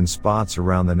van in spots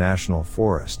around the national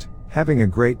forest, having a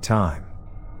great time.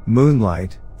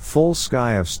 Moonlight, full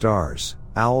sky of stars,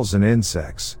 owls and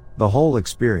insects, the whole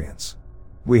experience.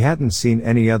 We hadn't seen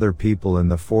any other people in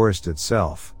the forest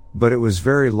itself, but it was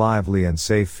very lively and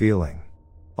safe feeling.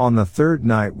 On the third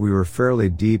night we were fairly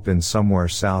deep in somewhere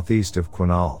southeast of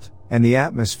Quinault, and the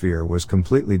atmosphere was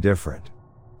completely different.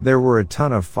 There were a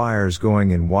ton of fires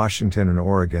going in Washington and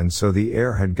Oregon, so the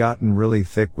air had gotten really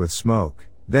thick with smoke,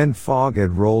 then fog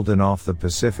had rolled in off the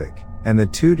Pacific, and the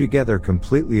two together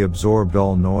completely absorbed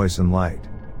all noise and light.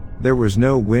 There was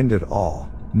no wind at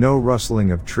all, no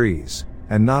rustling of trees,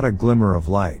 and not a glimmer of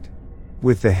light.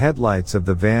 With the headlights of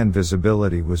the van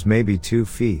visibility was maybe 2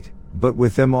 feet, but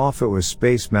with them off it was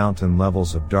Space Mountain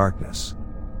levels of darkness.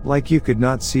 Like you could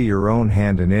not see your own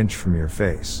hand an inch from your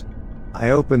face.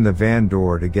 I opened the van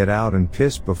door to get out and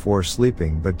piss before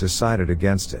sleeping but decided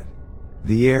against it.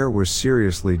 The air was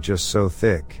seriously just so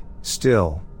thick,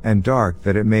 still, and dark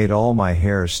that it made all my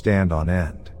hairs stand on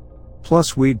end.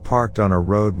 Plus we'd parked on a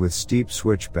road with steep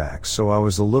switchbacks, so I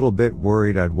was a little bit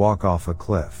worried I'd walk off a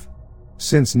cliff.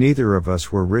 Since neither of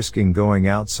us were risking going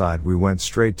outside, we went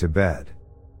straight to bed.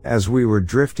 As we were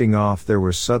drifting off, there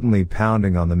was suddenly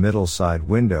pounding on the middle side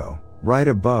window, right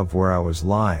above where I was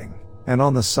lying, and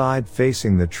on the side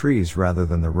facing the trees rather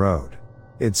than the road.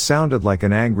 It sounded like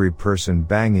an angry person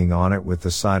banging on it with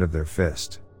the side of their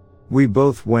fist. We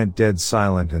both went dead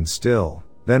silent and still,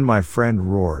 then my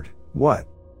friend roared, "What?"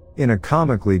 in a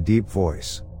comically deep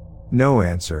voice. No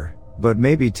answer, but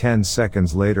maybe 10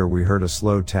 seconds later we heard a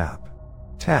slow tap.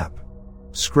 Tap.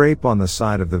 Scrape on the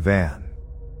side of the van.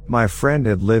 My friend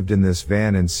had lived in this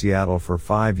van in Seattle for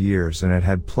 5 years and had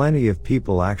had plenty of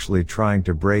people actually trying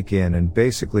to break in and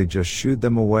basically just shooed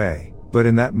them away, but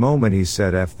in that moment he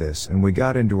said F this and we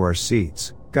got into our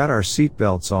seats, got our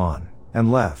seatbelts on,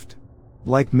 and left.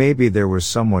 Like maybe there was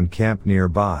someone camped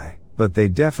nearby, but they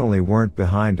definitely weren't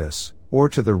behind us, or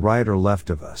to the right or left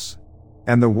of us.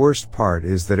 And the worst part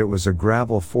is that it was a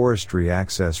gravel forestry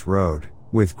access road,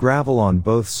 with gravel on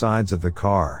both sides of the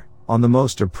car, on the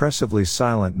most oppressively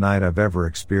silent night I've ever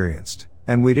experienced,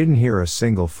 and we didn't hear a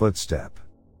single footstep.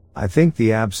 I think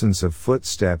the absence of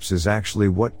footsteps is actually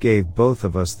what gave both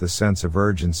of us the sense of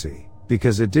urgency,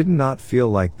 because it did not feel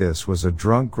like this was a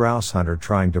drunk grouse hunter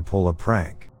trying to pull a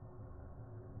prank.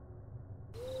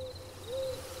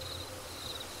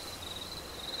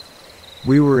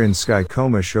 We were in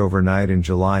Skykomish overnight in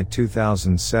July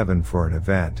 2007 for an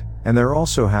event, and there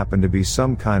also happened to be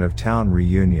some kind of town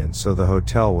reunion, so the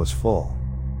hotel was full.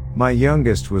 My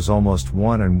youngest was almost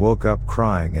 1 and woke up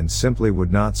crying and simply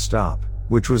would not stop,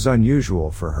 which was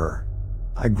unusual for her.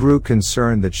 I grew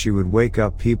concerned that she would wake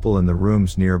up people in the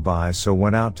rooms nearby, so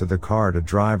went out to the car to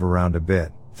drive around a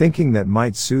bit, thinking that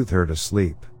might soothe her to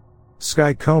sleep.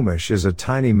 Skykomish is a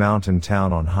tiny mountain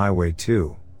town on Highway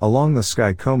 2, along the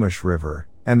Skykomish River,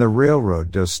 and the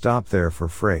railroad does stop there for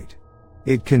freight.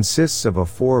 It consists of a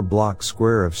 4-block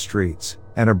square of streets,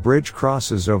 and a bridge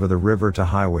crosses over the river to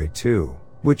Highway 2,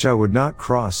 which I would not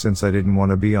cross since I didn't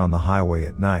want to be on the highway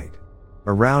at night.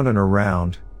 Around and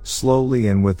around, slowly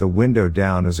and with the window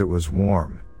down as it was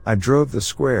warm, I drove the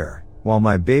square, while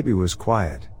my baby was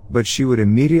quiet, but she would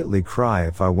immediately cry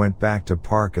if I went back to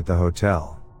park at the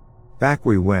hotel. Back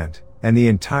we went, and the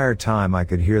entire time I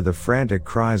could hear the frantic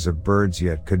cries of birds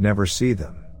yet could never see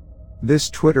them. This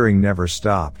twittering never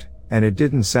stopped, and it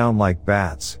didn't sound like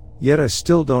bats, yet I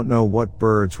still don't know what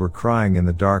birds were crying in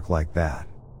the dark like that.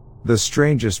 The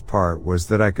strangest part was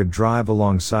that I could drive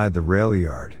alongside the rail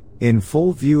yard, in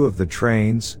full view of the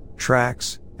trains,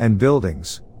 tracks, and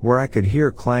buildings, where I could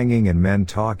hear clanging and men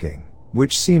talking,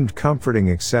 which seemed comforting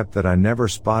except that I never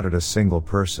spotted a single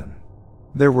person.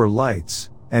 There were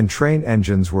lights, and train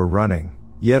engines were running,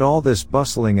 yet all this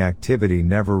bustling activity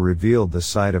never revealed the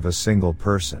sight of a single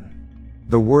person.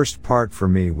 The worst part for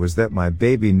me was that my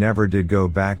baby never did go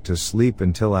back to sleep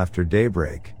until after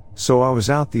daybreak, so I was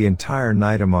out the entire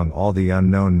night among all the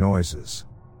unknown noises.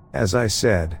 As I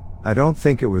said, I don't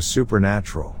think it was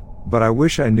supernatural, but I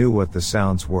wish I knew what the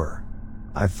sounds were.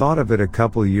 I thought of it a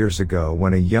couple years ago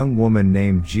when a young woman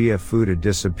named Gia Fuda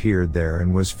disappeared there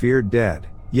and was feared dead,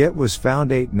 yet was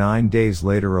found 8-9 days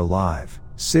later alive,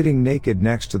 sitting naked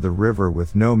next to the river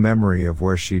with no memory of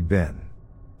where she'd been.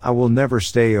 I will never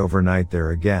stay overnight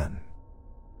there again.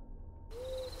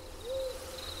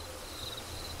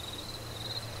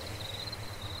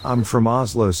 I'm from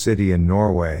Oslo City in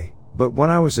Norway, but when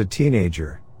I was a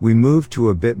teenager, we moved to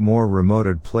a bit more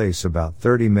remote place about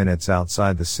 30 minutes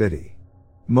outside the city.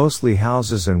 Mostly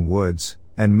houses and woods,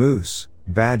 and moose,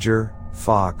 badger,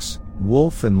 fox,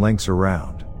 wolf and lynx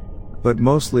around. But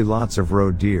mostly lots of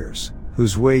roe deers,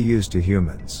 whose way used to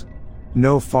humans.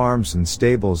 No farms and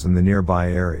stables in the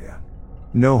nearby area.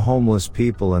 No homeless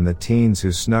people, and the teens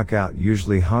who snuck out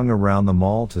usually hung around the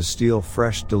mall to steal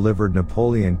fresh delivered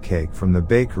Napoleon cake from the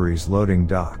bakery's loading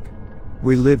dock.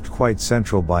 We lived quite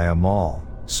central by a mall,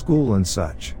 school and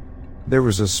such. There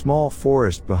was a small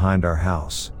forest behind our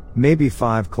house, maybe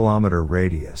 5-kilometer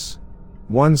radius.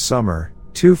 One summer,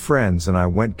 2 friends and I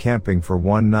went camping for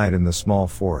one night in the small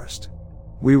forest.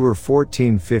 We were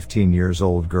 14-15 years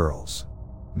old girls.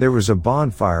 There was a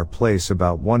bonfire place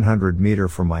about 100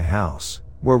 meters from my house,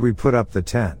 where we put up the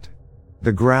tent.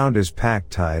 The ground is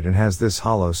packed tight and has this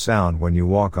hollow sound when you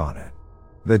walk on it.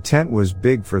 The tent was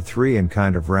big for 3 and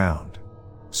kind of round.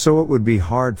 So it would be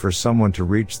hard for someone to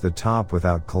reach the top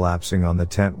without collapsing on the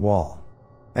tent wall.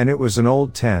 And it was an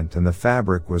old tent and the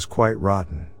fabric was quite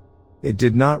rotten. It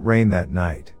did not rain that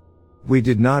night. We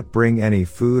did not bring any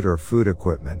food or food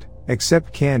equipment,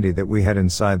 except candy that we had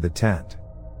inside the tent.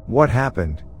 What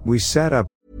happened? We sat up.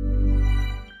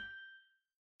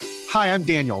 Hi, I'm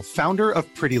Daniel, founder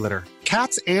of Pretty Litter.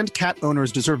 Cats and cat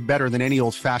owners deserve better than any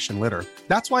old-fashioned litter.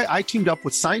 That's why I teamed up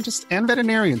with scientists and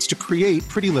veterinarians to create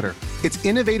Pretty Litter. Its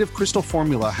innovative crystal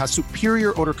formula has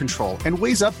superior odor control and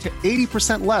weighs up to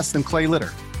 80% less than clay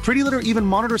litter. Pretty Litter even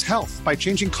monitors health by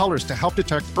changing colors to help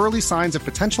detect early signs of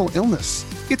potential illness.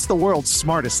 It's the world's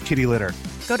smartest kitty litter.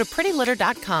 Go to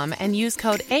prettylitter.com and use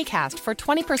code ACAST for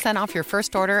 20% off your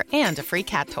first order and a free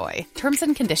cat toy. Terms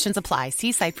and conditions apply.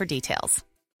 See site for details.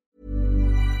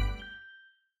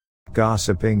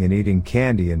 Gossiping and eating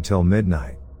candy until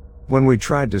midnight. When we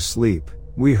tried to sleep,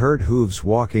 we heard hooves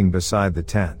walking beside the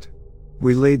tent.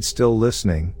 We laid still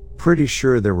listening, pretty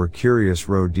sure there were curious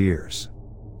roe deers.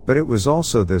 But it was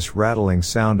also this rattling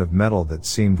sound of metal that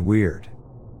seemed weird.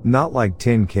 Not like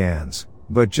tin cans,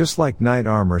 but just like night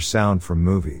armor sound from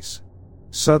movies.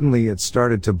 Suddenly it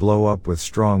started to blow up with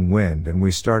strong wind and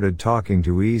we started talking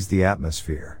to ease the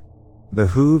atmosphere. The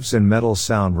hooves and metal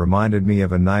sound reminded me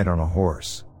of a night on a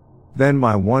horse. Then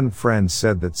my one friend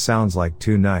said that sounds like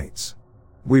 2 nights.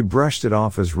 We brushed it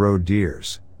off as road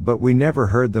deers, but we never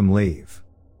heard them leave.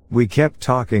 We kept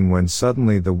talking when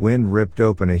suddenly the wind ripped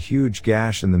open a huge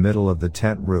gash in the middle of the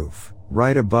tent roof,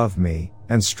 right above me,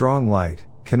 and strong light,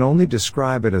 can only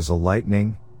describe it as a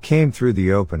lightning, came through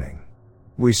the opening.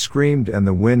 We screamed and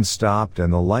the wind stopped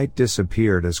and the light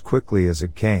disappeared as quickly as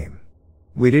it came.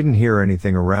 We didn't hear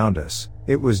anything around us,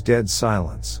 it was dead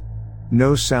silence.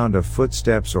 No sound of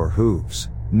footsteps or hooves,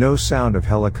 no sound of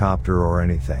helicopter or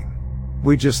anything.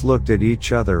 We just looked at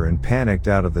each other and panicked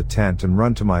out of the tent and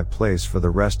run to my place for the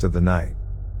rest of the night.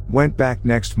 Went back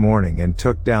next morning and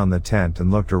took down the tent and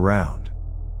looked around.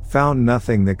 Found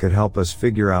nothing that could help us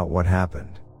figure out what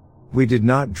happened. We did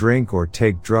not drink or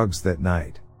take drugs that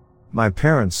night. My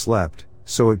parents slept,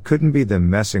 so it couldn't be them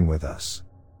messing with us.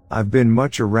 I've been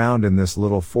much around in this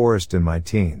little forest in my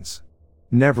teens.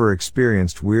 Never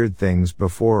experienced weird things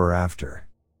before or after.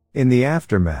 In the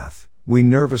aftermath, we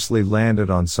nervously landed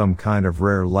on some kind of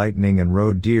rare lightning and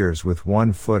rode deers with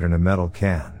 1 foot in a metal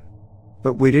can.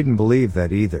 But we didn't believe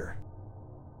that either.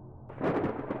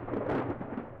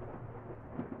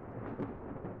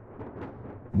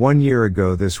 One year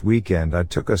ago this weekend I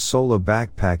took a solo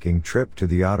backpacking trip to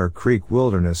the Otter Creek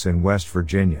Wilderness in West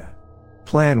Virginia.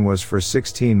 Plan was for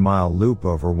 16-mile loop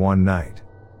over 1 night.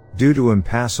 Due to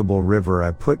impassable river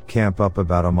I put camp up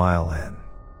about a mile in.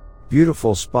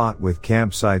 Beautiful spot with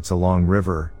campsites along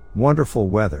river, wonderful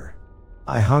weather.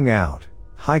 I hung out,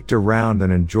 hiked around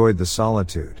and enjoyed the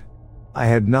solitude. I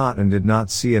had not and did not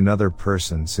see another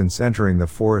person since entering the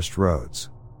forest roads.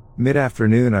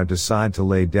 Mid-afternoon I decide to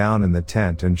lay down in the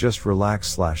tent and just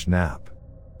relax/nap.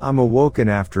 I'm awoken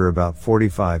after about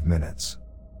 45 minutes.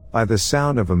 By the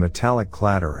sound of a metallic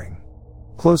clattering.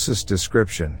 Closest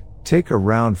description, take a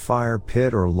round fire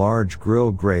pit or large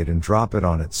grill grate and drop it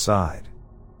on its side.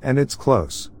 And it's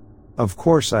close. Of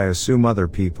course I assume other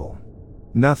people.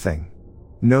 Nothing.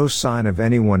 No sign of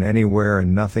anyone anywhere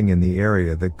and nothing in the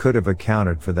area that could have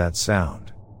accounted for that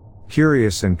sound.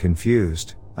 Curious and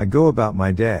confused, I go about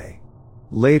my day.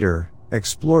 Later,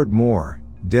 explored more,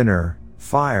 dinner,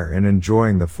 fire and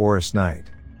enjoying the forest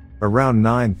night. Around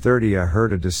 9:30 I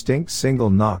heard a distinct single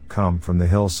knock come from the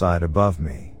hillside above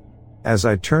me. As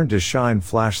I turned to shine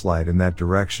flashlight in that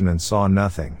direction and saw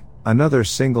nothing, another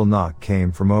single knock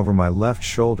came from over my left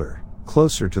shoulder,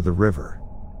 closer to the river.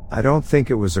 I don't think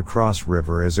it was across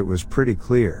river as it was pretty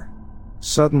clear.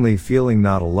 Suddenly feeling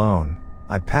not alone,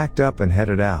 I packed up and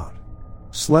headed out.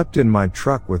 Slept in my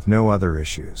truck with no other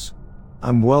issues.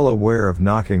 I'm well aware of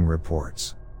knocking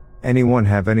reports. Anyone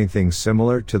have anything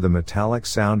similar to the metallic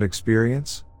sound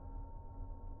experience?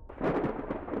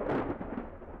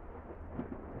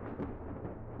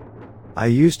 I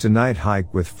used to night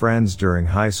hike with friends during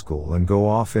high school and go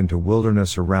off into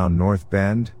wilderness around North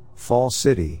Bend, Fall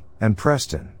City, and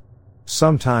Preston.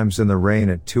 Sometimes in the rain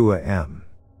at 2 a.m.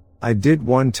 I did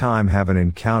one time have an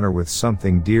encounter with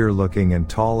something deer-looking and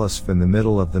tall in the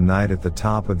middle of the night at the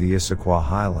top of the Issaquah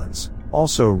Highlands.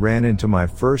 Also ran into my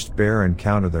first bear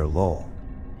encounter there lol.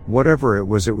 Whatever it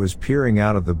was peering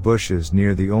out of the bushes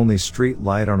near the only street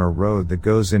light on a road that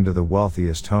goes into the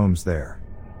wealthiest homes there.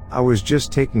 I was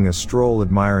just taking a stroll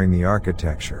admiring the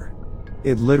architecture.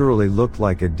 It literally looked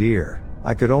like a deer,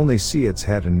 I could only see its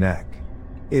head and neck.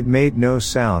 It made no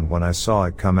sound when I saw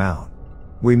it come out.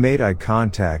 We made eye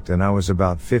contact and I was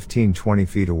about 15-20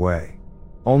 feet away.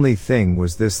 Only thing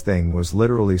was this thing was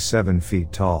literally 7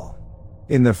 feet tall.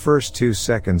 In the first 2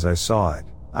 seconds I saw it,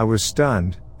 I was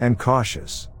stunned and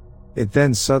cautious. It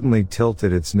then suddenly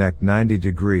tilted its neck 90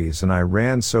 degrees and I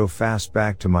ran so fast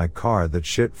back to my car that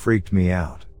shit freaked me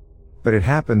out. But it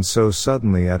happened so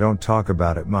suddenly I don't talk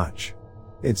about it much.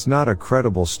 It's not a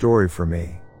credible story for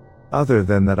me. Other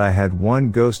than that I had one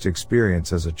ghost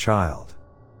experience as a child.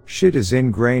 Shit is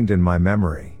ingrained in my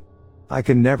memory. I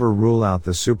can never rule out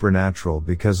the supernatural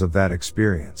because of that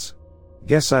experience.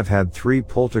 Guess I've had 3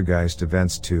 poltergeist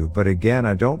events too, but again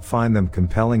I don't find them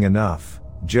compelling enough,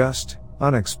 just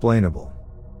unexplainable.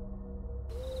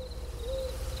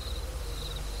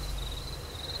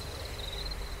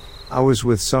 I was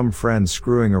with some friends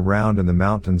screwing around in the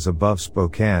mountains above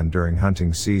Spokane during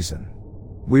hunting season.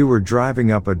 We were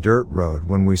driving up a dirt road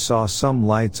when we saw some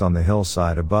lights on the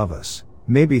hillside above us,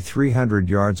 maybe 300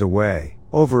 yards away,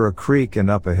 over a creek and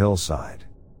up a hillside.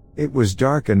 It was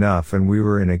dark enough and we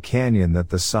were in a canyon that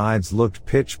the sides looked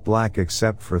pitch black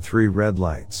except for 3 red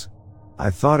lights.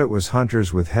 I thought it was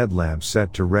hunters with headlamps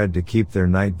set to red to keep their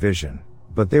night vision,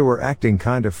 but they were acting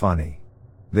kinda funny.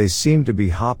 They seemed to be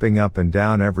hopping up and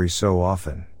down every so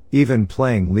often, even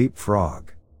playing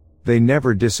leapfrog. They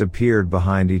never disappeared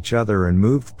behind each other and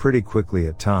moved pretty quickly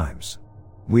at times.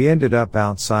 We ended up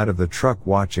outside of the truck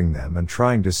watching them and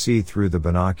trying to see through the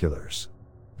binoculars.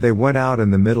 They went out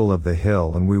in the middle of the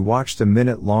hill and we watched a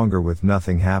minute longer with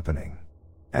nothing happening.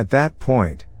 At that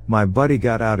point, my buddy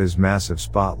got out his massive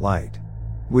spotlight.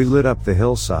 We lit up the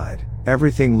hillside.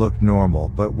 Everything looked normal,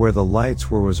 but where the lights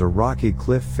were was a rocky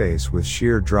cliff face with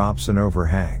sheer drops and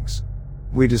overhangs.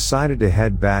 We decided to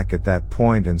head back at that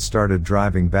point and started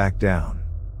driving back down.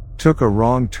 Took a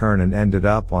wrong turn and ended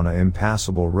up on an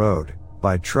impassable road,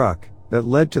 by truck, that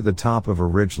led to the top of a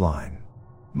ridgeline.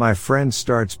 My friend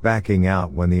starts backing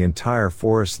out when the entire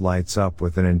forest lights up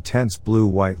with an intense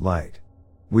blue-white light.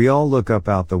 We all look up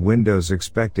out the windows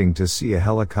expecting to see a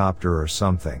helicopter or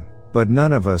something, but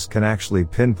none of us can actually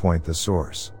pinpoint the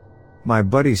source. My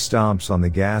buddy stomps on the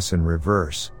gas in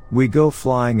reverse. We go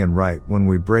flying, and right when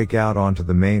we break out onto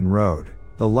the main road,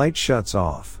 the light shuts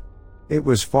off. It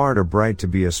was far too bright to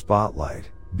be a spotlight.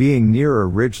 Being near a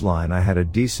ridgeline, I had a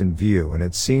decent view and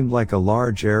it seemed like a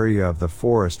large area of the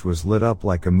forest was lit up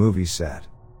like a movie set.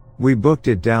 We booked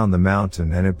it down the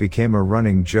mountain and it became a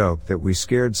running joke that we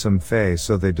scared some fae,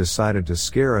 so they decided to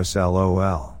scare us,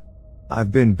 lol.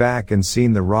 I've been back and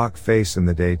seen the rock face in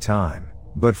the daytime,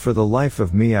 but for the life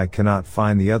of me I cannot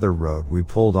find the other road we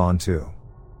pulled onto.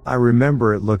 I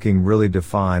remember it looking really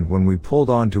defined when we pulled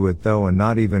onto it though, and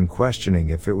not even questioning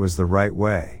if it was the right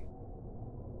way.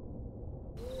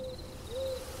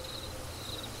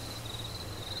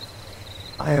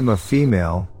 I am a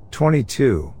female,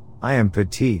 22, I am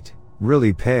petite,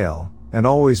 really pale, and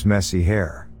always messy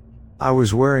hair. I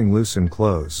was wearing loosened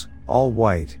clothes, all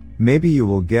white. Maybe you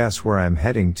will guess where I'm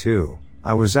heading to.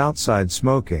 I was outside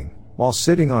smoking, while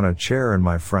sitting on a chair in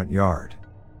my front yard.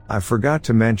 I forgot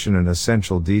to mention an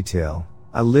essential detail.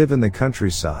 I live in the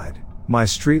countryside. My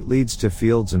street leads to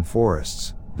fields and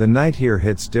forests. The night here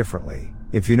hits differently,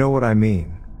 if you know what I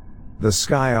mean. The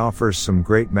sky offers some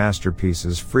great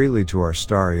masterpieces freely to our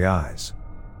starry eyes.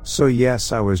 So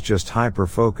yes, I was just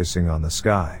hyper-focusing on the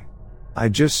sky. I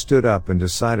just stood up and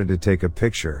decided to take a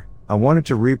picture. I wanted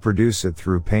to reproduce it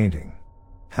through painting.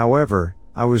 However,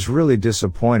 I was really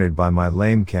disappointed by my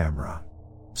lame camera.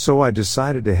 So I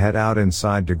decided to head out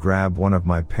inside to grab one of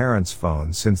my parents'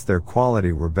 phones since their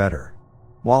quality were better.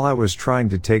 While I was trying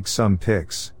to take some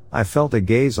pics, I felt a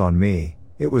gaze on me.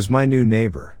 It was my new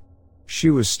neighbor. She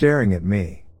was staring at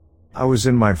me. I was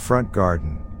in my front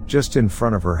garden, just in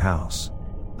front of her house.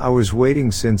 I was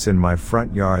waiting since in my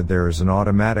front yard there is an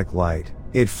automatic light.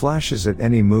 It flashes at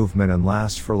any movement and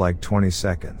lasts for like 20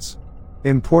 seconds.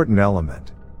 Important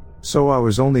element. So I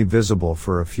was only visible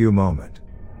for a few moments.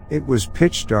 It was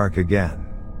pitch dark again.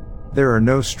 There are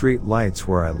no street lights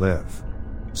where I live.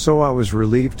 So I was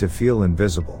relieved to feel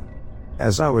invisible.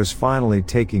 As I was finally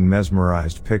taking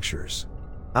mesmerized pictures.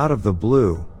 Out of the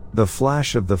blue, the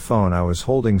flash of the phone I was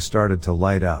holding started to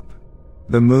light up.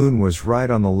 The moon was right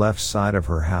on the left side of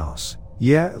her house.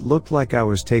 Yeah, it looked like I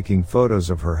was taking photos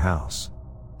of her house.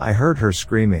 I heard her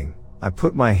screaming. I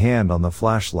put my hand on the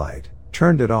flashlight,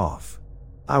 turned it off.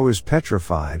 I was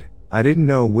petrified. I didn't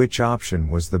know which option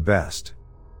was the best.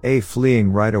 A,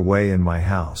 fleeing right away in my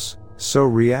house, so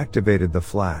reactivated the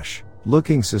flash.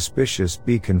 Looking suspicious,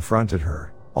 B, confronted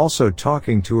her, also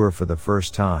talking to her for the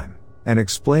first time, and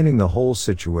explaining the whole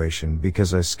situation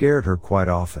because I scared her quite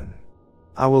often.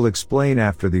 I will explain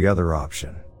after the other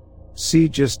option. C,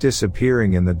 just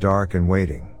disappearing in the dark and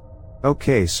waiting.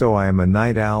 Okay, so I am a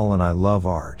night owl and I love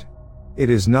art. It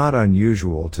is not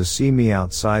unusual to see me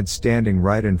outside standing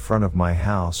right in front of my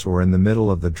house or in the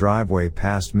middle of the driveway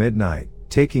past midnight,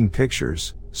 taking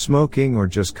pictures, smoking, or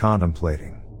just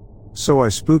contemplating. So I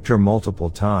spooked her multiple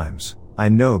times. I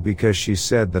know because she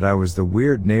said that I was the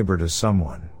weird neighbor to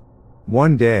someone.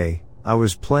 One day, I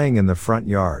was playing in the front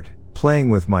yard, playing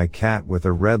with my cat with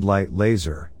a red light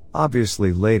laser,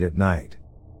 obviously late at night.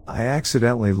 I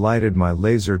accidentally lighted my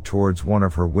laser towards one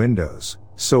of her windows,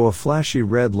 so a flashy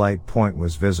red light point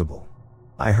was visible.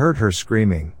 I heard her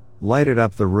screaming, lighted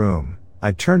up the room.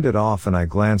 I turned it off and I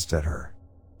glanced at her.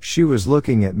 She was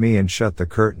looking at me and shut the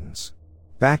curtains.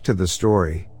 Back to the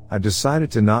story, I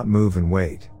decided to not move and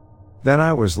wait. Then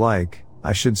I was like,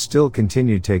 I should still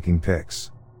continue taking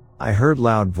pics. I heard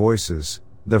loud voices.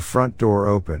 The front door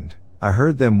opened. I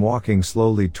heard them walking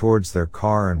slowly towards their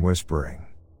car and whispering.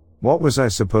 What was I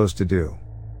supposed to do?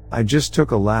 I just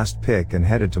took a last pic and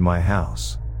headed to my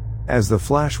house. As the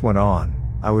flash went on,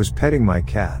 I was petting my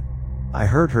cat. I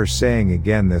heard her saying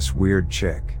again, this weird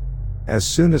chick. As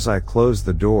soon as I closed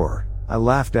the door, I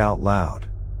laughed out loud.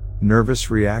 Nervous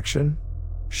reaction?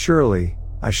 Surely,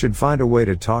 I should find a way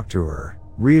to talk to her,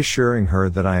 reassuring her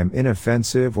that I am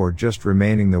inoffensive or just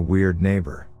remaining the weird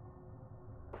neighbor.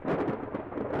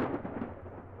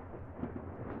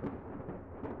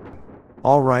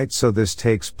 Alright, so this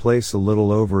takes place a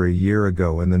little over a year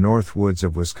ago in the North Woods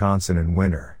of Wisconsin in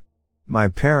winter. My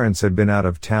parents had been out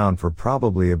of town for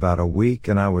probably about a week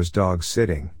and I was dog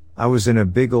sitting. I was in a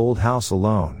big old house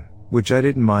alone, which I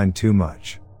didn't mind too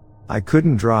much. I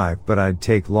couldn't drive, but I'd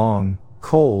take long,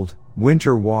 cold,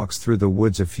 winter walks through the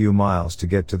woods a few miles to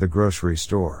get to the grocery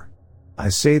store. I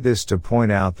say this to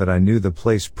point out that I knew the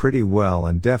place pretty well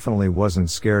and definitely wasn't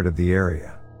scared of the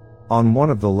area. On one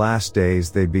of the last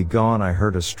days they'd be gone, I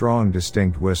heard a strong,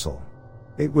 distinct whistle.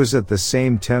 It was at the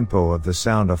same tempo of the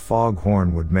sound a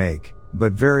foghorn would make,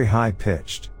 but very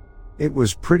high-pitched. It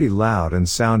was pretty loud and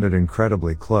sounded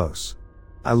incredibly close.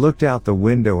 I looked out the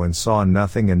window and saw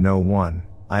nothing and no one.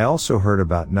 I also heard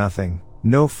about nothing,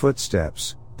 no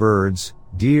footsteps, birds,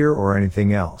 deer or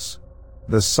anything else.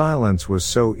 The silence was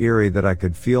so eerie that I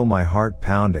could feel my heart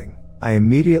pounding. I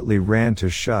immediately ran to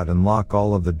shut and lock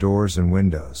all of the doors and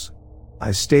windows. I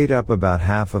stayed up about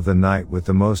half of the night with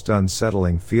the most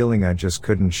unsettling feeling I just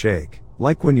couldn't shake,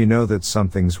 like when you know that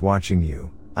something's watching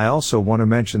you. I also want to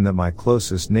mention that my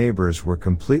closest neighbors were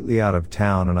completely out of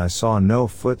town and I saw no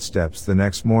footsteps the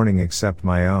next morning except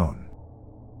my own.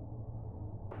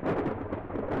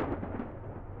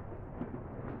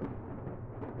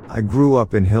 I grew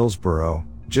up in Hillsboro,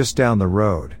 just down the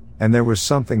road, and there was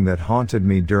something that haunted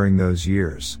me during those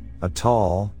years, a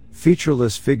tall,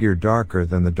 featureless figure darker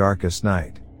than the darkest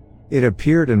night. It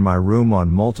appeared in my room on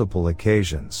multiple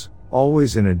occasions,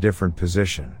 always in a different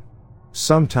position.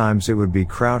 Sometimes it would be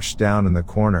crouched down in the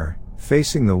corner,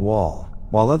 facing the wall,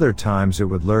 while other times it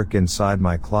would lurk inside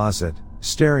my closet,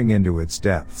 staring into its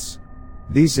depths.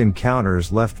 These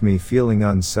encounters left me feeling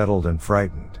unsettled and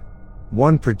frightened.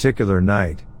 One particular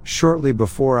night, shortly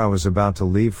before I was about to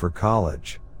leave for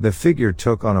college, the figure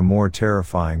took on a more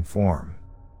terrifying form.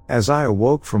 As I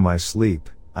awoke from my sleep,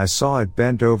 I saw it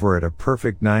bent over at a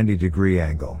perfect 90-degree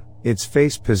angle, its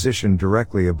face positioned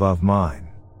directly above mine.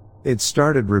 It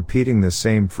started repeating the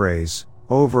same phrase,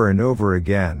 over and over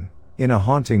again, in a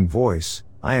haunting voice,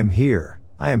 "I am here,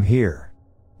 I am here."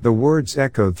 The words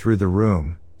echoed through the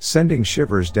room, sending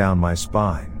shivers down my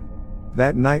spine.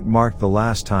 That night marked the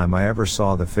last time I ever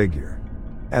saw the figure.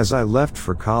 As I left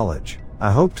for college,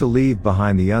 I hoped to leave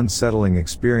behind the unsettling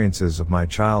experiences of my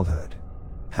childhood.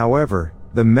 However,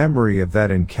 the memory of that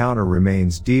encounter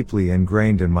remains deeply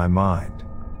ingrained in my mind.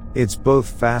 It's both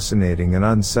fascinating and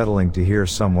unsettling to hear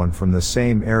someone from the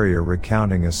same area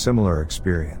recounting a similar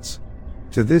experience.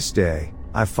 To this day,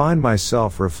 I find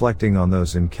myself reflecting on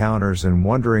those encounters and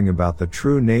wondering about the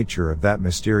true nature of that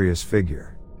mysterious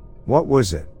figure. What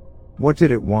was it? What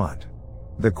did it want?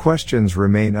 The questions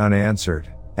remain unanswered,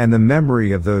 and the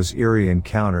memory of those eerie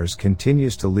encounters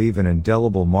continues to leave an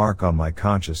indelible mark on my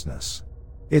consciousness.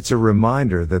 It's a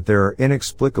reminder that there are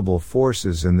inexplicable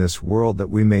forces in this world that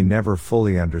we may never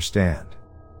fully understand.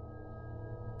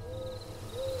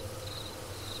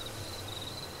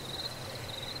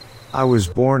 I was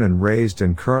born and raised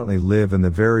and currently live in the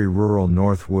very rural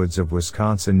North Woods of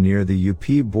Wisconsin near the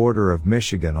UP border of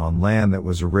Michigan on land that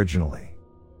was originally,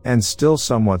 and still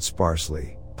somewhat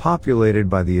sparsely, populated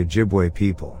by the Ojibwe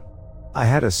people. I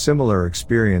had a similar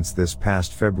experience this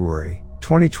past February,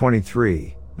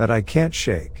 2023, that I can't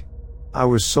shake. I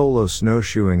was solo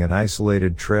snowshoeing an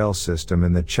isolated trail system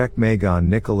in the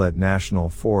Checkmagon-Nicolet National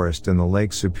Forest in the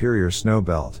Lake Superior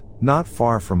Snowbelt, not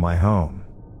far from my home.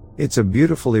 It's a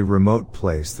beautifully remote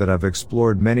place that I've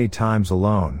explored many times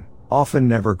alone, often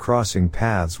never crossing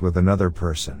paths with another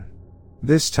person.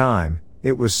 This time,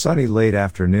 it was sunny late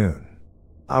afternoon.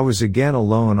 I was again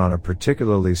alone on a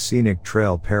particularly scenic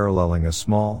trail paralleling a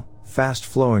small,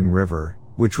 fast-flowing river,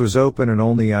 which was open and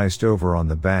only iced over on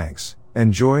the banks,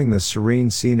 enjoying the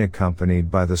serene scene accompanied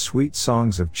by the sweet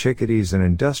songs of chickadees and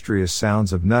industrious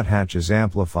sounds of nuthatches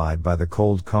amplified by the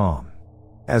cold calm.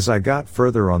 As I got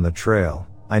further on the trail,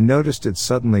 I noticed it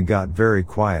suddenly got very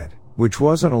quiet, which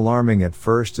wasn't alarming at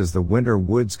first as the winter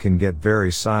woods can get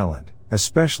very silent,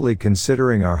 especially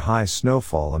considering our high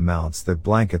snowfall amounts that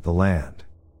blanket the land.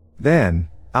 Then,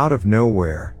 out of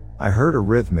nowhere, I heard a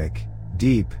rhythmic,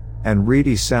 deep, and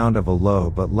reedy sound of a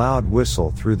low but loud whistle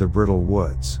through the brittle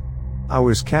woods. I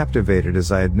was captivated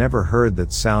as I had never heard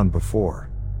that sound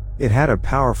before. It had a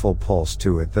powerful pulse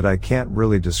to it that I can't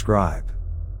really describe.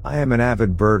 I am an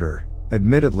avid birder,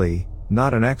 admittedly,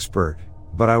 not an expert,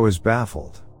 but I was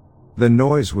baffled. The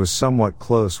noise was somewhat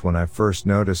close when I first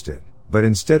noticed it, but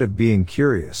instead of being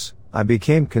curious, I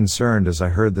became concerned as I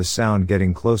heard the sound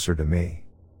getting closer to me.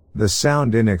 The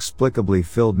sound inexplicably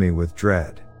filled me with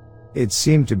dread. It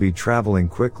seemed to be traveling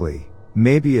quickly,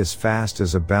 maybe as fast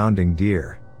as a bounding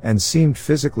deer, and seemed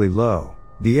physically low,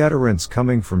 the utterance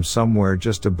coming from somewhere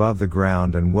just above the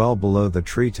ground and well below the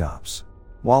treetops.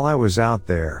 While I was out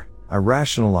there, I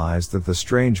rationalized that the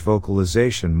strange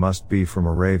vocalization must be from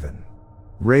a raven.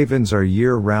 Ravens are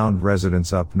year-round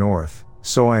residents up north,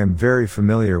 so I am very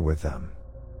familiar with them.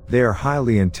 They are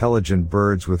highly intelligent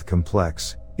birds with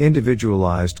complex,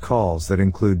 individualized calls that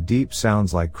include deep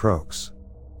sounds like croaks.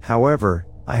 However,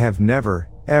 I have never,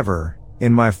 ever,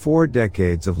 in my 4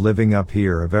 decades of living up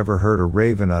here have ever heard a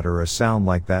raven utter a sound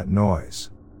like that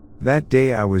noise. That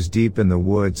day I was deep in the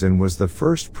woods and was the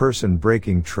first person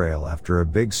breaking trail after a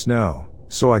big snow,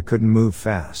 so I couldn't move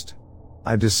fast.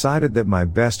 I decided that my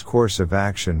best course of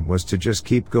action was to just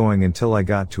keep going until I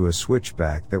got to a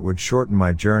switchback that would shorten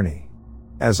my journey.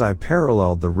 As I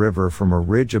paralleled the river from a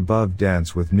ridge above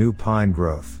dense with new pine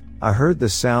growth, I heard the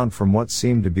sound from what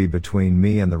seemed to be between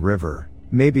me and the river,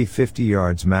 maybe 50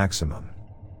 yards maximum.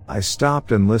 I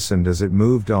stopped and listened as it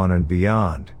moved on and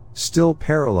beyond, still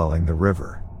paralleling the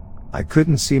river. I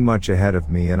couldn't see much ahead of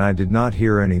me and I did not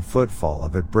hear any footfall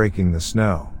of it breaking the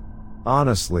snow.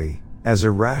 Honestly, as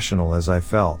irrational as I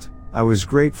felt, I was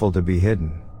grateful to be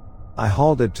hidden. I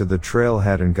hauled it to the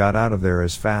trailhead and got out of there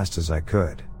as fast as I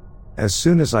could. As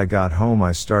soon as I got home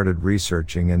I started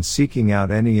researching and seeking out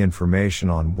any information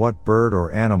on what bird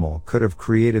or animal could have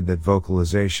created that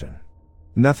vocalization.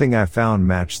 Nothing I found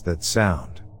matched that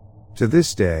sound. To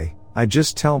this day, I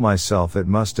just tell myself it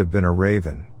must have been a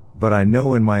raven, but I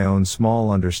know in my own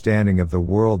small understanding of the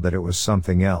world that it was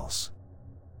something else.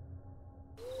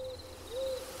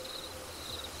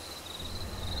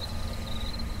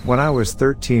 When I was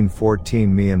 13-14,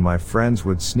 me and my friends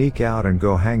would sneak out and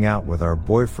go hang out with our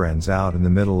boyfriends out in the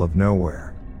middle of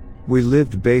nowhere. We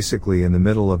lived basically in the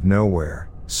middle of nowhere,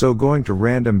 so going to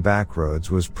random back roads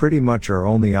was pretty much our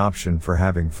only option for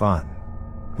having fun.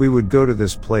 We would go to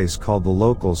this place the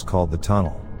locals called the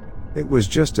Tunnel. It was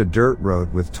just a dirt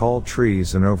road with tall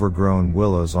trees and overgrown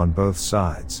willows on both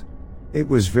sides. It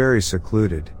was very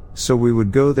secluded, so we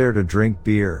would go there to drink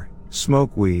beer,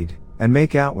 smoke weed, and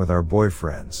make out with our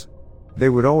boyfriends. They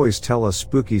would always tell us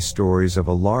spooky stories of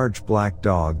a large black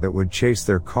dog that would chase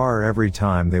their car every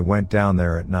time they went down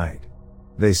there at night.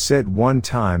 They said one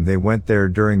time they went there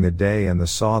during the day and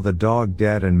saw the dog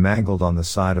dead and mangled on the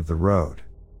side of the road.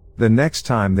 The next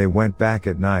time they went back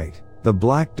at night, the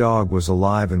black dog was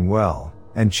alive and well,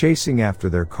 and chasing after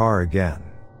their car again.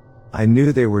 I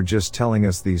knew they were just telling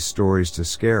us these stories to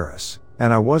scare us,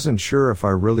 and I wasn't sure if I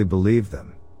really believed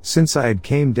them, since I had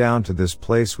came down to this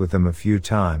place with them a few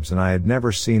times and I had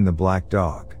never seen the black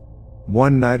dog.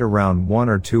 One night around 1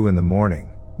 or 2 in the morning,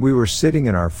 we were sitting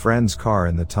in our friend's car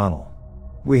in the tunnel.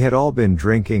 We had all been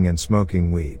drinking and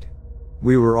smoking weed.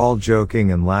 We were all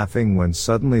joking and laughing when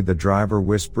suddenly the driver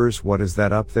whispers, "What is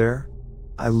that up there?"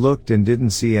 I looked and didn't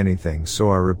see anything,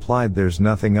 so I replied, "There's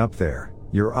nothing up there,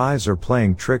 your eyes are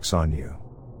playing tricks on you."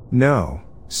 "No,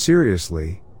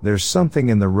 seriously, there's something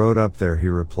in the road up there," he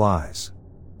replies.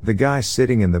 The guy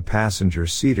sitting in the passenger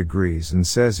seat agrees and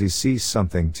says he sees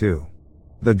something too.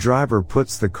 The driver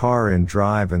puts the car in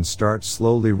drive and starts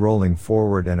slowly rolling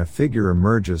forward and a figure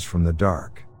emerges from the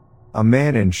dark. A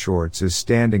man in shorts is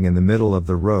standing in the middle of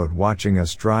the road watching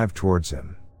us drive towards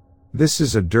him. This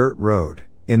is a dirt road,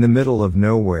 in the middle of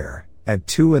nowhere, at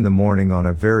 2 in the morning on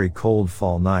a very cold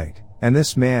fall night, and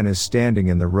this man is standing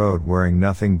in the road wearing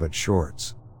nothing but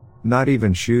shorts. Not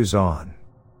even shoes on.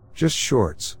 Just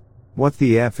shorts. What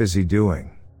the F is he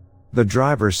doing? The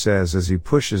driver says as he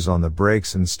pushes on the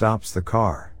brakes and stops the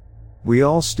car. We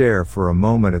all stare for a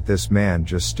moment at this man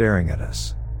just staring at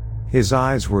us. His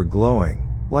eyes were glowing,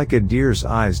 like a deer's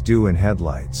eyes do in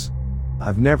headlights.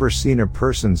 I've never seen a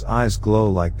person's eyes glow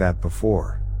like that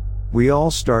before. We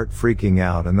all start freaking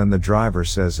out and then the driver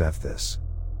says "F this,"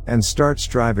 and starts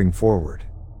driving forward.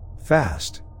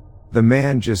 Fast. The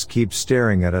man just keeps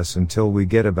staring at us until we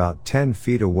get about 10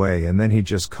 feet away and then he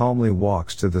just calmly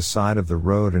walks to the side of the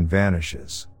road and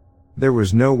vanishes. There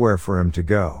was nowhere for him to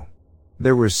go.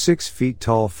 There were 6 feet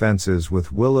tall fences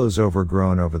with willows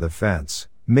overgrown over the fence,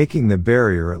 making the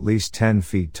barrier at least 10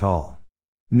 feet tall.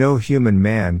 No human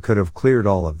man could have cleared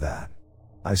all of that.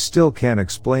 I still can't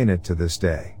explain it to this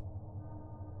day.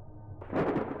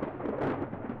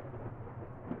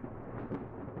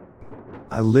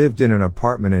 I lived in an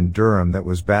apartment in Durham that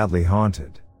was badly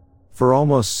haunted. For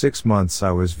almost 6 months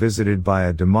I was visited by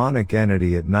a demonic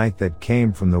entity at night that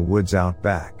came from the woods out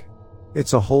back.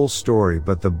 It's a whole story,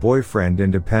 but the boyfriend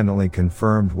independently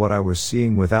confirmed what I was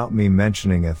seeing without me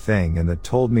mentioning a thing and that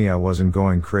told me I wasn't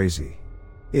going crazy.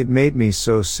 It made me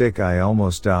so sick I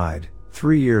almost died,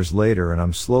 3 years later, and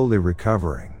I'm slowly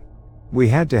recovering. We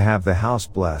had to have the house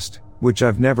blessed, which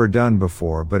I've never done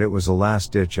before, but it was a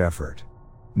last-ditch effort.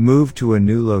 Moved to a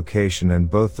new location and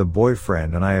both the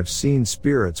boyfriend and I have seen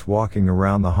spirits walking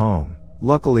around the home,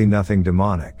 Luckily nothing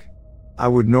demonic. I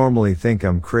would normally think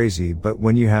I'm crazy, but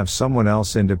when you have someone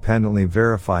else independently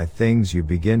verify things, you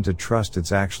begin to trust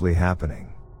it's actually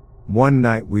happening. One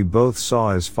night we both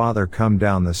saw his father come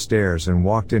down the stairs and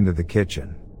walked into the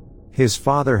kitchen. His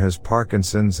father has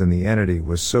Parkinson's and the entity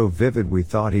was so vivid we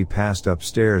thought he passed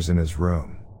upstairs in his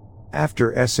room.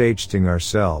 After SH'ing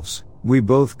ourselves, we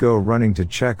both go running to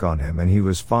check on him and he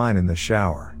was fine in the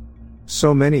shower.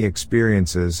 So many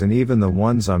experiences, and even the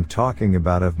ones I'm talking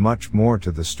about have much more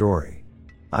to the story.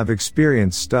 I've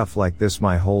experienced stuff like this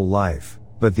my whole life,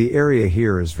 but the area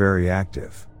here is very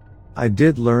active. I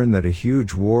did learn that a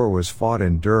huge war was fought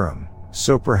in Durham,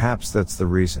 so perhaps that's the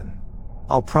reason.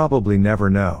 I'll probably never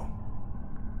know.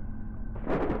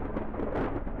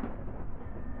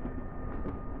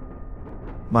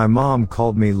 My mom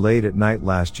called me late at night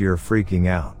last year freaking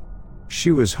out.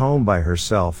 She was home by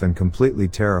herself and completely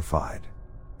terrified.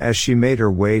 As she made her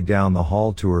way down the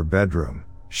hall to her bedroom,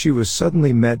 she was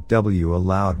suddenly met with a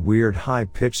loud, weird,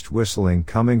 high-pitched whistling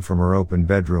coming from her open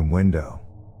bedroom window.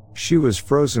 She was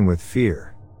frozen with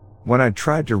fear. When I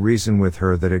tried to reason with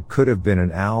her that it could have been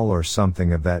an owl or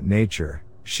something of that nature,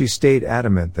 she stayed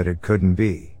adamant that it couldn't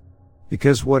be.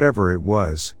 Because whatever it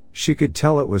was, she could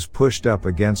tell it was pushed up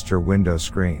against her window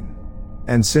screen.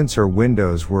 And since her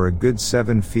windows were a good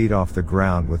 7 feet off the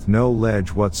ground with no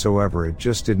ledge whatsoever, it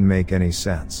just didn't make any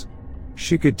sense.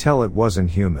 She could tell it wasn't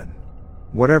human.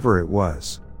 Whatever it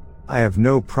was, I have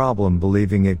no problem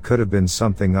believing it could have been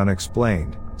something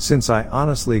unexplained, since I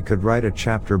honestly could write a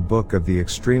chapter book of the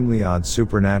extremely odd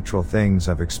supernatural things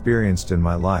I've experienced in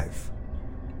my life.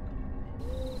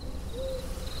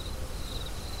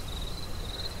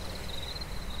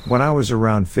 When I was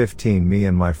around 15, me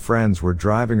and my friends were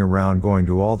driving around going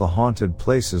to all the haunted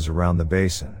places around the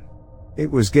basin.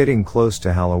 It was getting close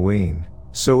to Halloween,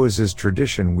 so as is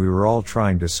tradition we were all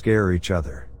trying to scare each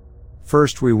other.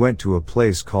 First we went to a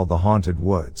place called the Haunted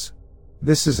Woods.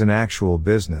 This is an actual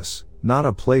business, not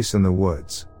a place in the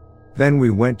woods. Then we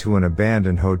went to an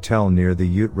abandoned hotel near the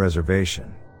Ute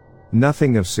Reservation.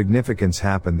 Nothing of significance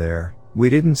happened there, we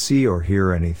didn't see or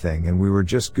hear anything, and we were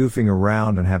just goofing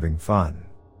around and having fun.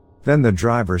 Then the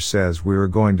driver says we were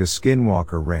going to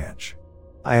Skinwalker Ranch.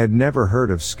 I had never heard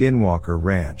of Skinwalker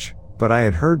Ranch, but I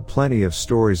had heard plenty of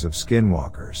stories of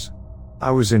skinwalkers.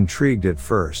 I was intrigued at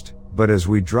first, but as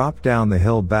we dropped down the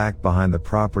hill back behind the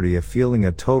property, a feeling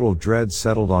of total dread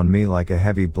settled on me like a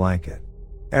heavy blanket.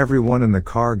 Everyone in the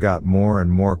car got more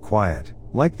and more quiet,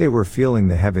 like they were feeling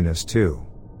the heaviness too.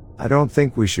 I don't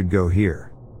think we should go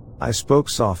here. I spoke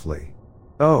softly.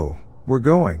 Oh, we're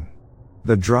going.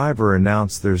 The driver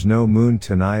announced there's no moon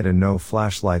tonight and no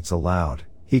flashlights allowed.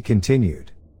 He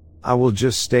continued. I will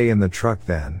just stay in the truck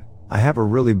then. I have a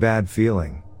really bad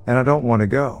feeling, and I don't want to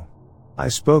go. I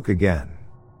spoke again.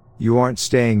 You aren't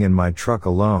staying in my truck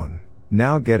alone.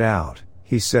 Now get out,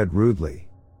 he said rudely.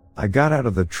 I got out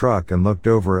of the truck and looked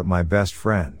over at my best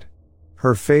friend.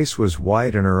 Her face was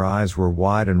white and her eyes were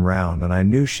wide and round, and I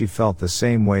knew she felt the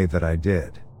same way that I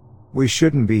did. We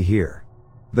shouldn't be here.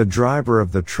 The driver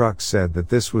of the truck said that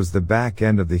this was the back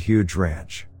end of the huge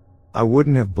ranch. I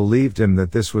wouldn't have believed him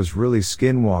that this was really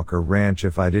Skinwalker Ranch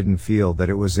if I didn't feel that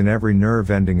it was in every nerve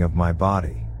ending of my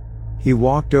body. He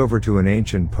walked over to an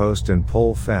ancient post and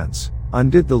pole fence,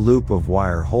 undid the loop of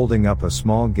wire holding up a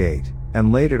small gate,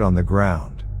 and laid it on the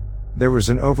ground. There was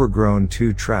an overgrown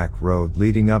 2-track road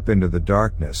leading up into the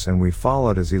darkness, and we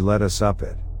followed as he led us up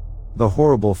it. The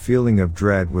horrible feeling of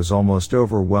dread was almost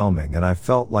overwhelming, and I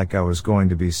felt like I was going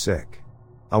to be sick.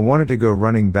 I wanted to go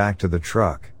running back to the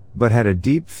truck, but had a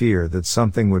deep fear that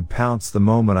something would pounce the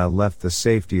moment I left the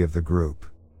safety of the group.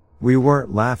 We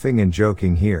weren't laughing and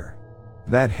joking here.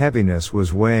 That heaviness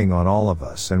was weighing on all of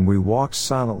us, and we walked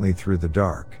silently through the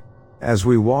dark. As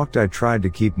we walked, I tried to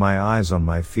keep my eyes on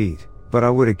my feet, but I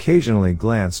would occasionally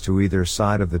glance to either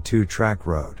side of the 2-track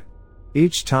road.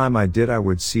 Each time I did, I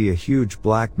would see a huge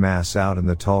black mass out in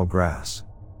the tall grass.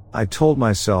 I told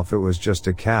myself it was just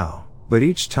a cow, but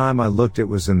each time I looked it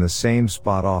was in the same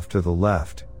spot off to the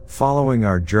left, following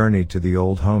our journey to the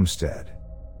old homestead.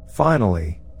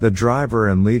 Finally, the driver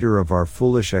and leader of our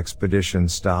foolish expedition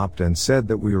stopped and said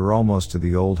that we were almost to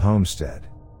the old homestead.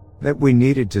 That we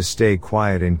needed to stay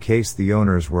quiet in case the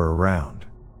owners were around.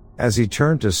 As he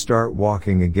turned to start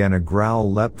walking again, a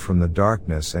growl leapt from the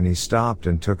darkness and he stopped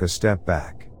and took a step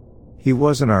back. He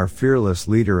wasn't our fearless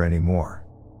leader anymore.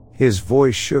 His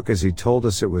voice shook as he told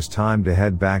us it was time to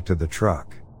head back to the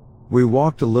truck. We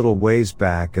walked a little ways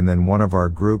back, and then one of our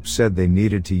group said they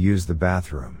needed to use the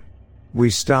bathroom. We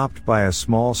stopped by a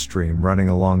small stream running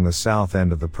along the south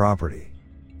end of the property.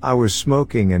 I was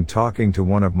smoking and talking to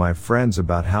one of my friends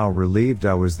about how relieved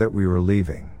I was that we were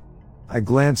leaving. I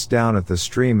glanced down at the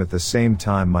stream at the same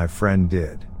time my friend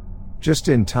did. Just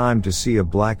in time to see a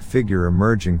black figure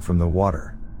emerging from the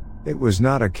water. It was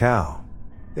not a cow.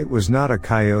 It was not a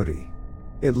coyote.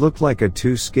 It looked like a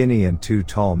too skinny and too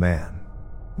tall man.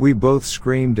 We both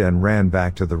screamed and ran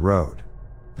back to the road.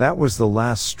 That was the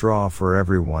last straw for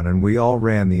everyone, and we all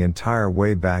ran the entire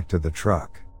way back to the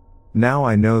truck. Now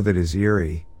I know that is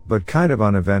eerie, but kind of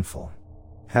uneventful.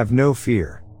 Have no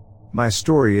fear. My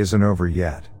story isn't over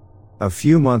yet. A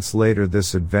few months later,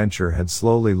 this adventure had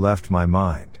slowly left my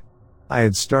mind. I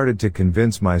had started to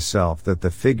convince myself that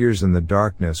the figures in the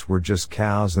darkness were just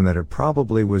cows, and that it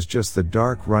probably was just the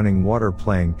dark running water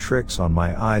playing tricks on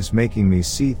my eyes, making me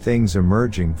see things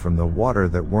emerging from the water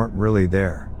that weren't really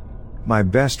there. My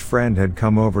best friend had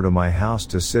come over to my house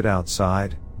to sit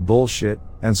outside, bullshit,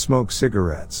 and smoke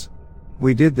cigarettes.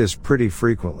 We did this pretty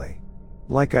frequently.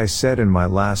 Like I said in my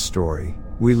last story,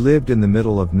 we lived in the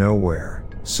middle of nowhere,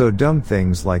 so dumb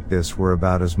things like this were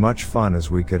about as much fun as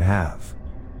we could have.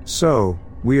 So,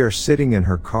 we are sitting in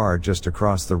her car just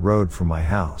across the road from my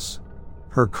house.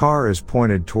 Her car is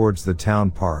pointed towards the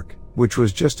town park, which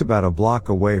was just about a block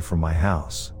away from my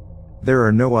house. There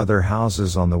are no other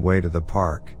houses on the way to the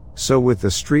park, so with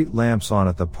the street lamps on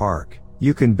at the park,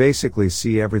 you can basically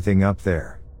see everything up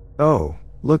there. "Oh,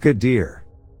 look, a deer,"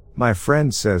 my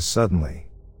friend says suddenly.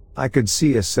 I could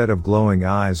see a set of glowing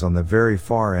eyes on the very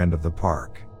far end of the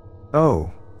park.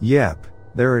 "Oh, yep,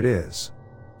 there it is,"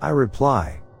 I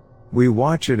reply. We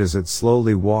watch it as it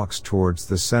slowly walks towards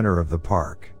the center of the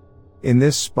park. In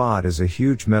this spot is a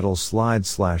huge metal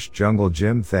slide/jungle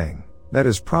gym thing that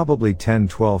is probably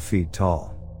 10-12 feet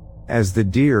tall. As the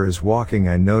deer is walking,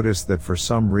 I notice that for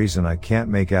some reason I can't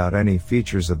make out any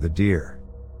features of the deer.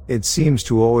 It seems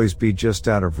to always be just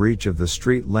out of reach of the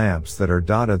street lamps that are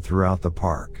dotted throughout the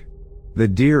park. The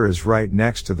deer is right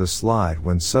next to the slide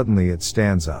when suddenly it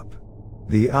stands up.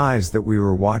 The eyes that we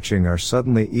were watching are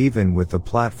suddenly even with the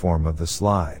platform of the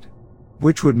slide,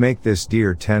 which would make this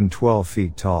deer 10-12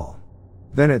 feet tall.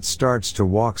 Then it starts to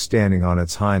walk standing on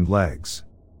its hind legs.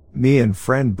 Me and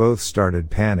friend both started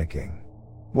panicking.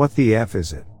 What the F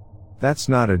is it? That's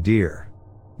not a deer.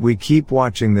 We keep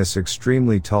watching this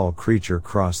extremely tall creature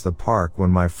cross the park when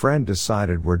my friend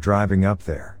decided we're driving up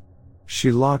there.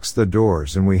 She locks the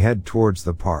doors and we head towards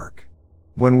the park.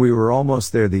 When we were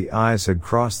almost there, the eyes had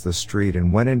crossed the street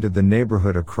and went into the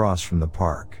neighborhood across from the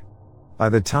park. By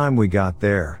the time we got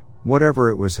there, whatever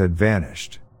it was had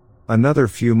vanished. Another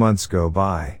few months go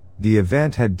by, the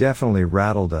event had definitely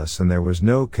rattled us and there was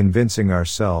no convincing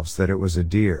ourselves that it was a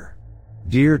deer.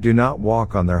 Deer do not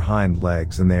walk on their hind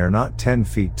legs and they are not 10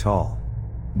 feet tall.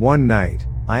 One night,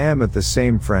 I am at the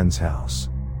same friend's house.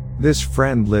 This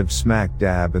friend lived smack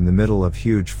dab in the middle of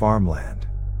huge farmland.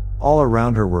 All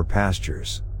around her were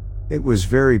pastures. It was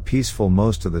very peaceful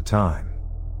most of the time.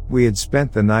 We had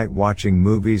spent the night watching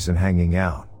movies and hanging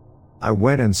out. I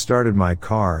went and started my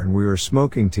car and we were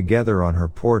smoking together on her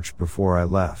porch before I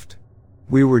left.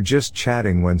 We were just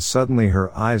chatting when suddenly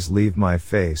her eyes leave my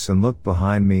face and look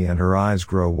behind me and her eyes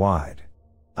grow wide.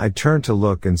 I turn to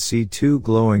look and see two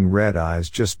glowing red eyes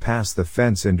just past the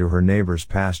fence into her neighbor's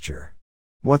pasture.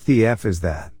 What the F is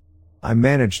that? I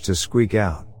managed to squeak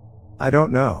out. I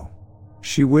don't know.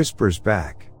 She whispers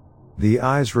back. The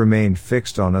eyes remained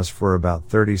fixed on us for about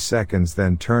 30 seconds,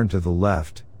 then turned to the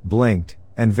left, blinked,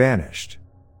 and vanished.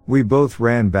 We both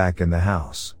ran back in the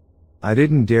house. I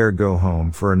didn't dare go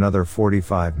home for another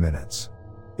 45 minutes.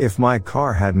 If my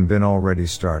car hadn't been already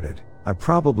started, I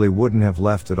probably wouldn't have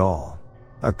left at all.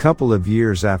 A couple of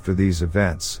years after these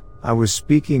events, I was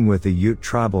speaking with a Ute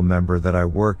tribal member that I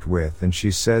worked with, and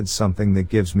she said something that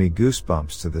gives me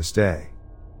goosebumps to this day.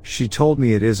 She told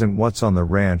me it isn't what's on the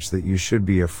ranch that you should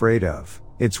be afraid of,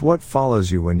 it's what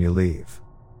follows you when you leave.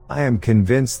 I am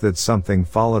convinced that something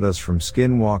followed us from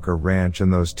Skinwalker Ranch,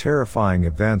 and those terrifying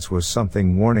events was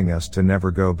something warning us to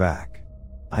never go back.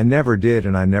 I never did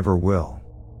and I never will.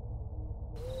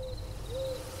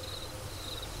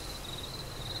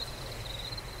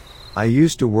 I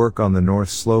used to work on the North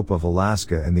Slope of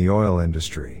Alaska in the oil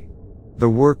industry. The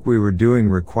work we were doing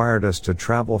required us to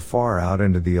travel far out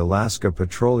into the Alaska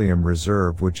Petroleum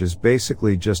Reserve, which is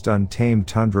basically just untamed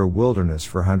tundra wilderness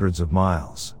for hundreds of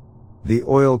miles. The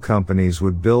oil companies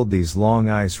would build these long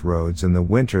ice roads in the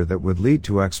winter that would lead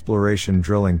to exploration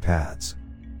drilling pads.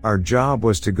 Our job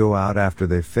was to go out after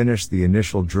they finished the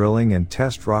initial drilling and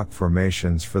test rock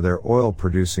formations for their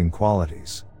oil-producing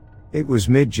qualities. It was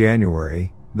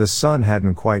mid-January, the sun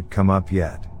hadn't quite come up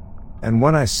yet. And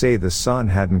when I say the sun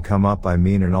hadn't come up, I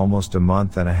mean in almost a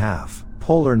month and a half.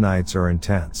 Polar nights are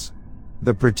intense.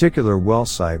 The particular well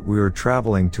site we were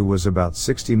traveling to was about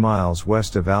 60 miles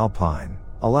west of Alpine,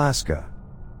 Alaska.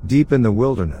 Deep in the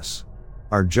wilderness.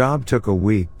 Our job took a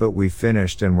week, but we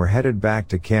finished and were headed back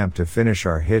to camp to finish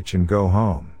our hitch and go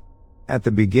home. At the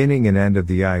beginning and end of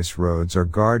the ice roads are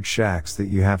guard shacks that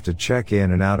you have to check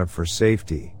in and out of for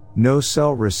safety. No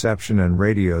cell reception and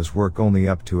radios work only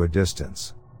up to a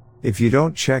distance. If you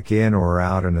don't check in or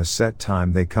out in a set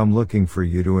time, they come looking for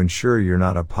you to ensure you're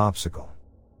not a popsicle.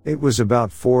 It was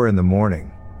about 4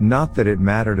 a.m, not that it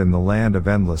mattered in the land of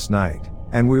endless night,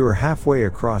 and we were halfway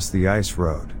across the ice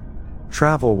road.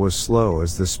 Travel was slow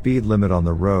as the speed limit on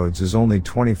the roads is only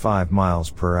 25 miles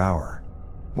per hour.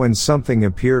 When something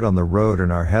appeared on the road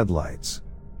in our headlights.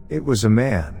 It was a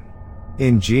man.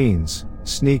 In jeans,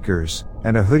 sneakers,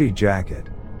 and a hoodie jacket.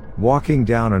 Walking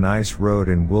down an ice road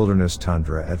in wilderness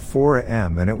tundra at 4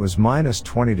 a.m. and it was minus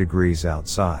 20 degrees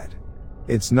outside.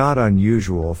 It's not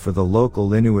unusual for the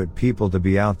local Inuit people to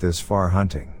be out this far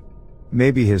hunting.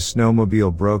 Maybe his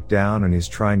snowmobile broke down and he's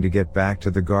trying to get back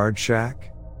to the guard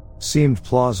shack? Seemed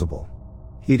plausible.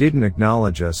 He didn't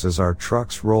acknowledge us as our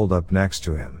trucks rolled up next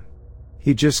to him.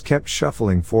 He just kept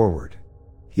shuffling forward.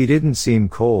 He didn't seem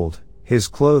cold. His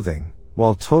clothing,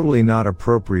 while totally not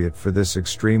appropriate for this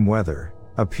extreme weather,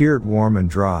 appeared warm and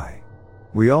dry.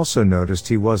 We also noticed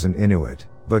he wasn't Inuit,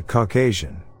 but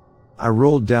Caucasian. I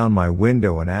rolled down my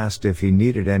window and asked if he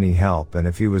needed any help and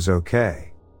if he was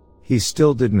okay. He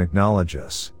still didn't acknowledge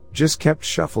us, just kept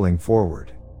shuffling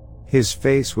forward. His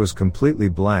face was completely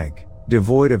blank,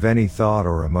 devoid of any thought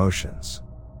or emotions.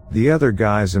 The other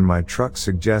guys in my truck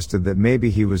suggested that maybe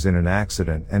he was in an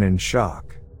accident and in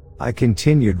shock. I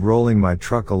continued rolling my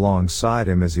truck alongside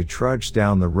him as he trudged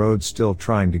down the road, still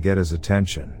trying to get his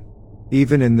attention.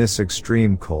 Even in this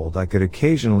extreme cold, I could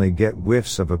occasionally get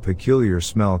whiffs of a peculiar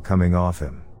smell coming off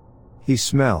him. He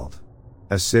smelled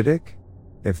acidic,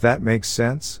 if that makes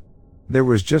sense. There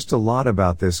was just a lot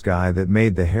about this guy that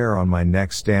made the hair on my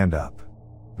neck stand up.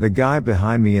 The guy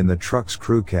behind me in the truck's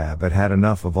crew cab had had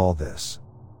enough of all this.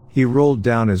 He rolled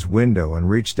down his window and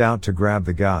reached out to grab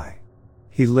the guy.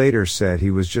 He later said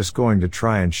he was just going to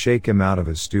try and shake him out of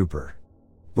his stupor.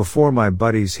 Before my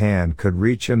buddy's hand could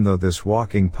reach him, though, this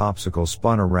walking popsicle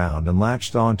spun around and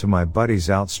latched onto my buddy's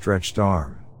outstretched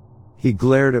arm. He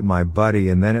glared at my buddy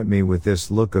and then at me with this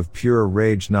look of pure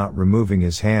rage, not removing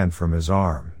his hand from his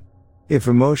arm. If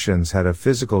emotions had a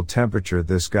physical temperature,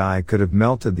 this guy could have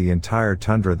melted the entire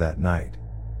tundra that night.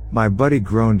 My buddy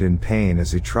groaned in pain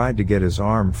as he tried to get his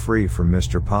arm free from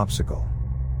Mr. Popsicle.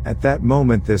 At that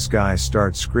moment, this guy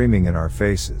started screaming in our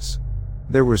faces.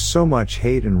 There was so much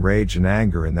hate and rage and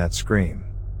anger in that scream.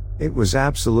 It was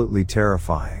absolutely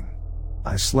terrifying.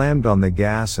 I slammed on the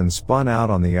gas and spun out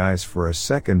on the ice for a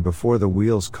second before the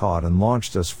wheels caught and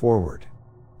launched us forward.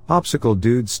 Popsicle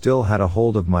Dude still had a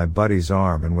hold of my buddy's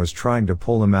arm and was trying to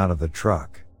pull him out of the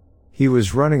truck. He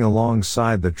was running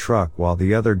alongside the truck while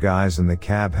the other guys in the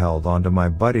cab held onto my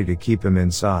buddy to keep him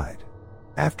inside.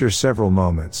 After several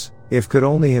moments, it could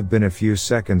only have been a few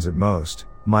seconds at most,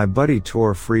 my buddy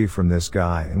tore free from this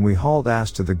guy and we hauled ass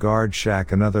to the guard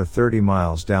shack another 30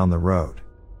 miles down the road.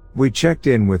 We checked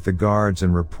in with the guards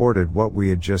and reported what we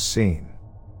had just seen.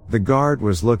 The guard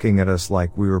was looking at us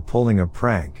like we were pulling a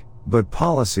prank, but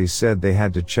policy said they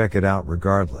had to check it out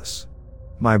regardless.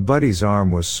 My buddy's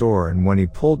arm was sore, and when he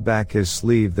pulled back his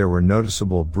sleeve there were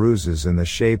noticeable bruises in the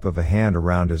shape of a hand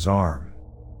around his arm.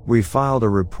 We filed a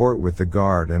report with the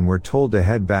guard and were told to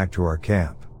head back to our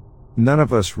camp. None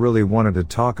of us really wanted to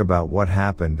talk about what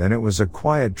happened, and it was a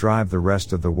quiet drive the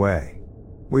rest of the way.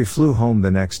 We flew home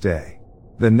the next day.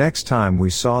 The next time we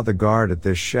saw the guard at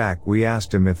this shack, we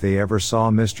asked him if they ever saw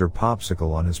Mr.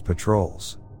 Popsicle on his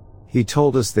patrols. He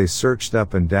told us they searched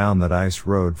up and down that ice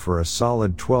road for a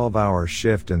solid 12-hour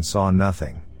shift and saw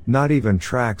nothing, not even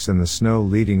tracks in the snow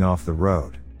leading off the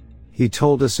road. He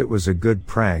told us it was a good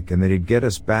prank and that he'd get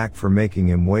us back for making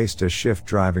him waste a shift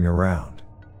driving around.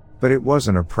 But it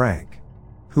wasn't a prank.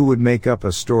 Who would make up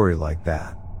a story like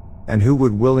that? And who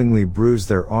would willingly bruise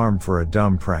their arm for a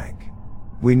dumb prank?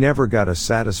 We never got a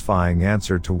satisfying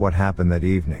answer to what happened that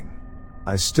evening.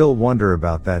 I still wonder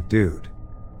about that dude.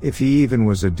 If he even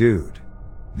was a dude.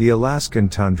 The Alaskan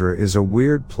tundra is a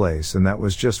weird place, and that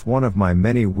was just one of my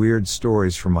many weird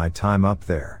stories from my time up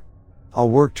there. I'll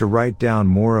work to write down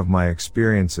more of my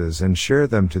experiences and share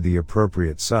them to the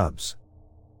appropriate subs.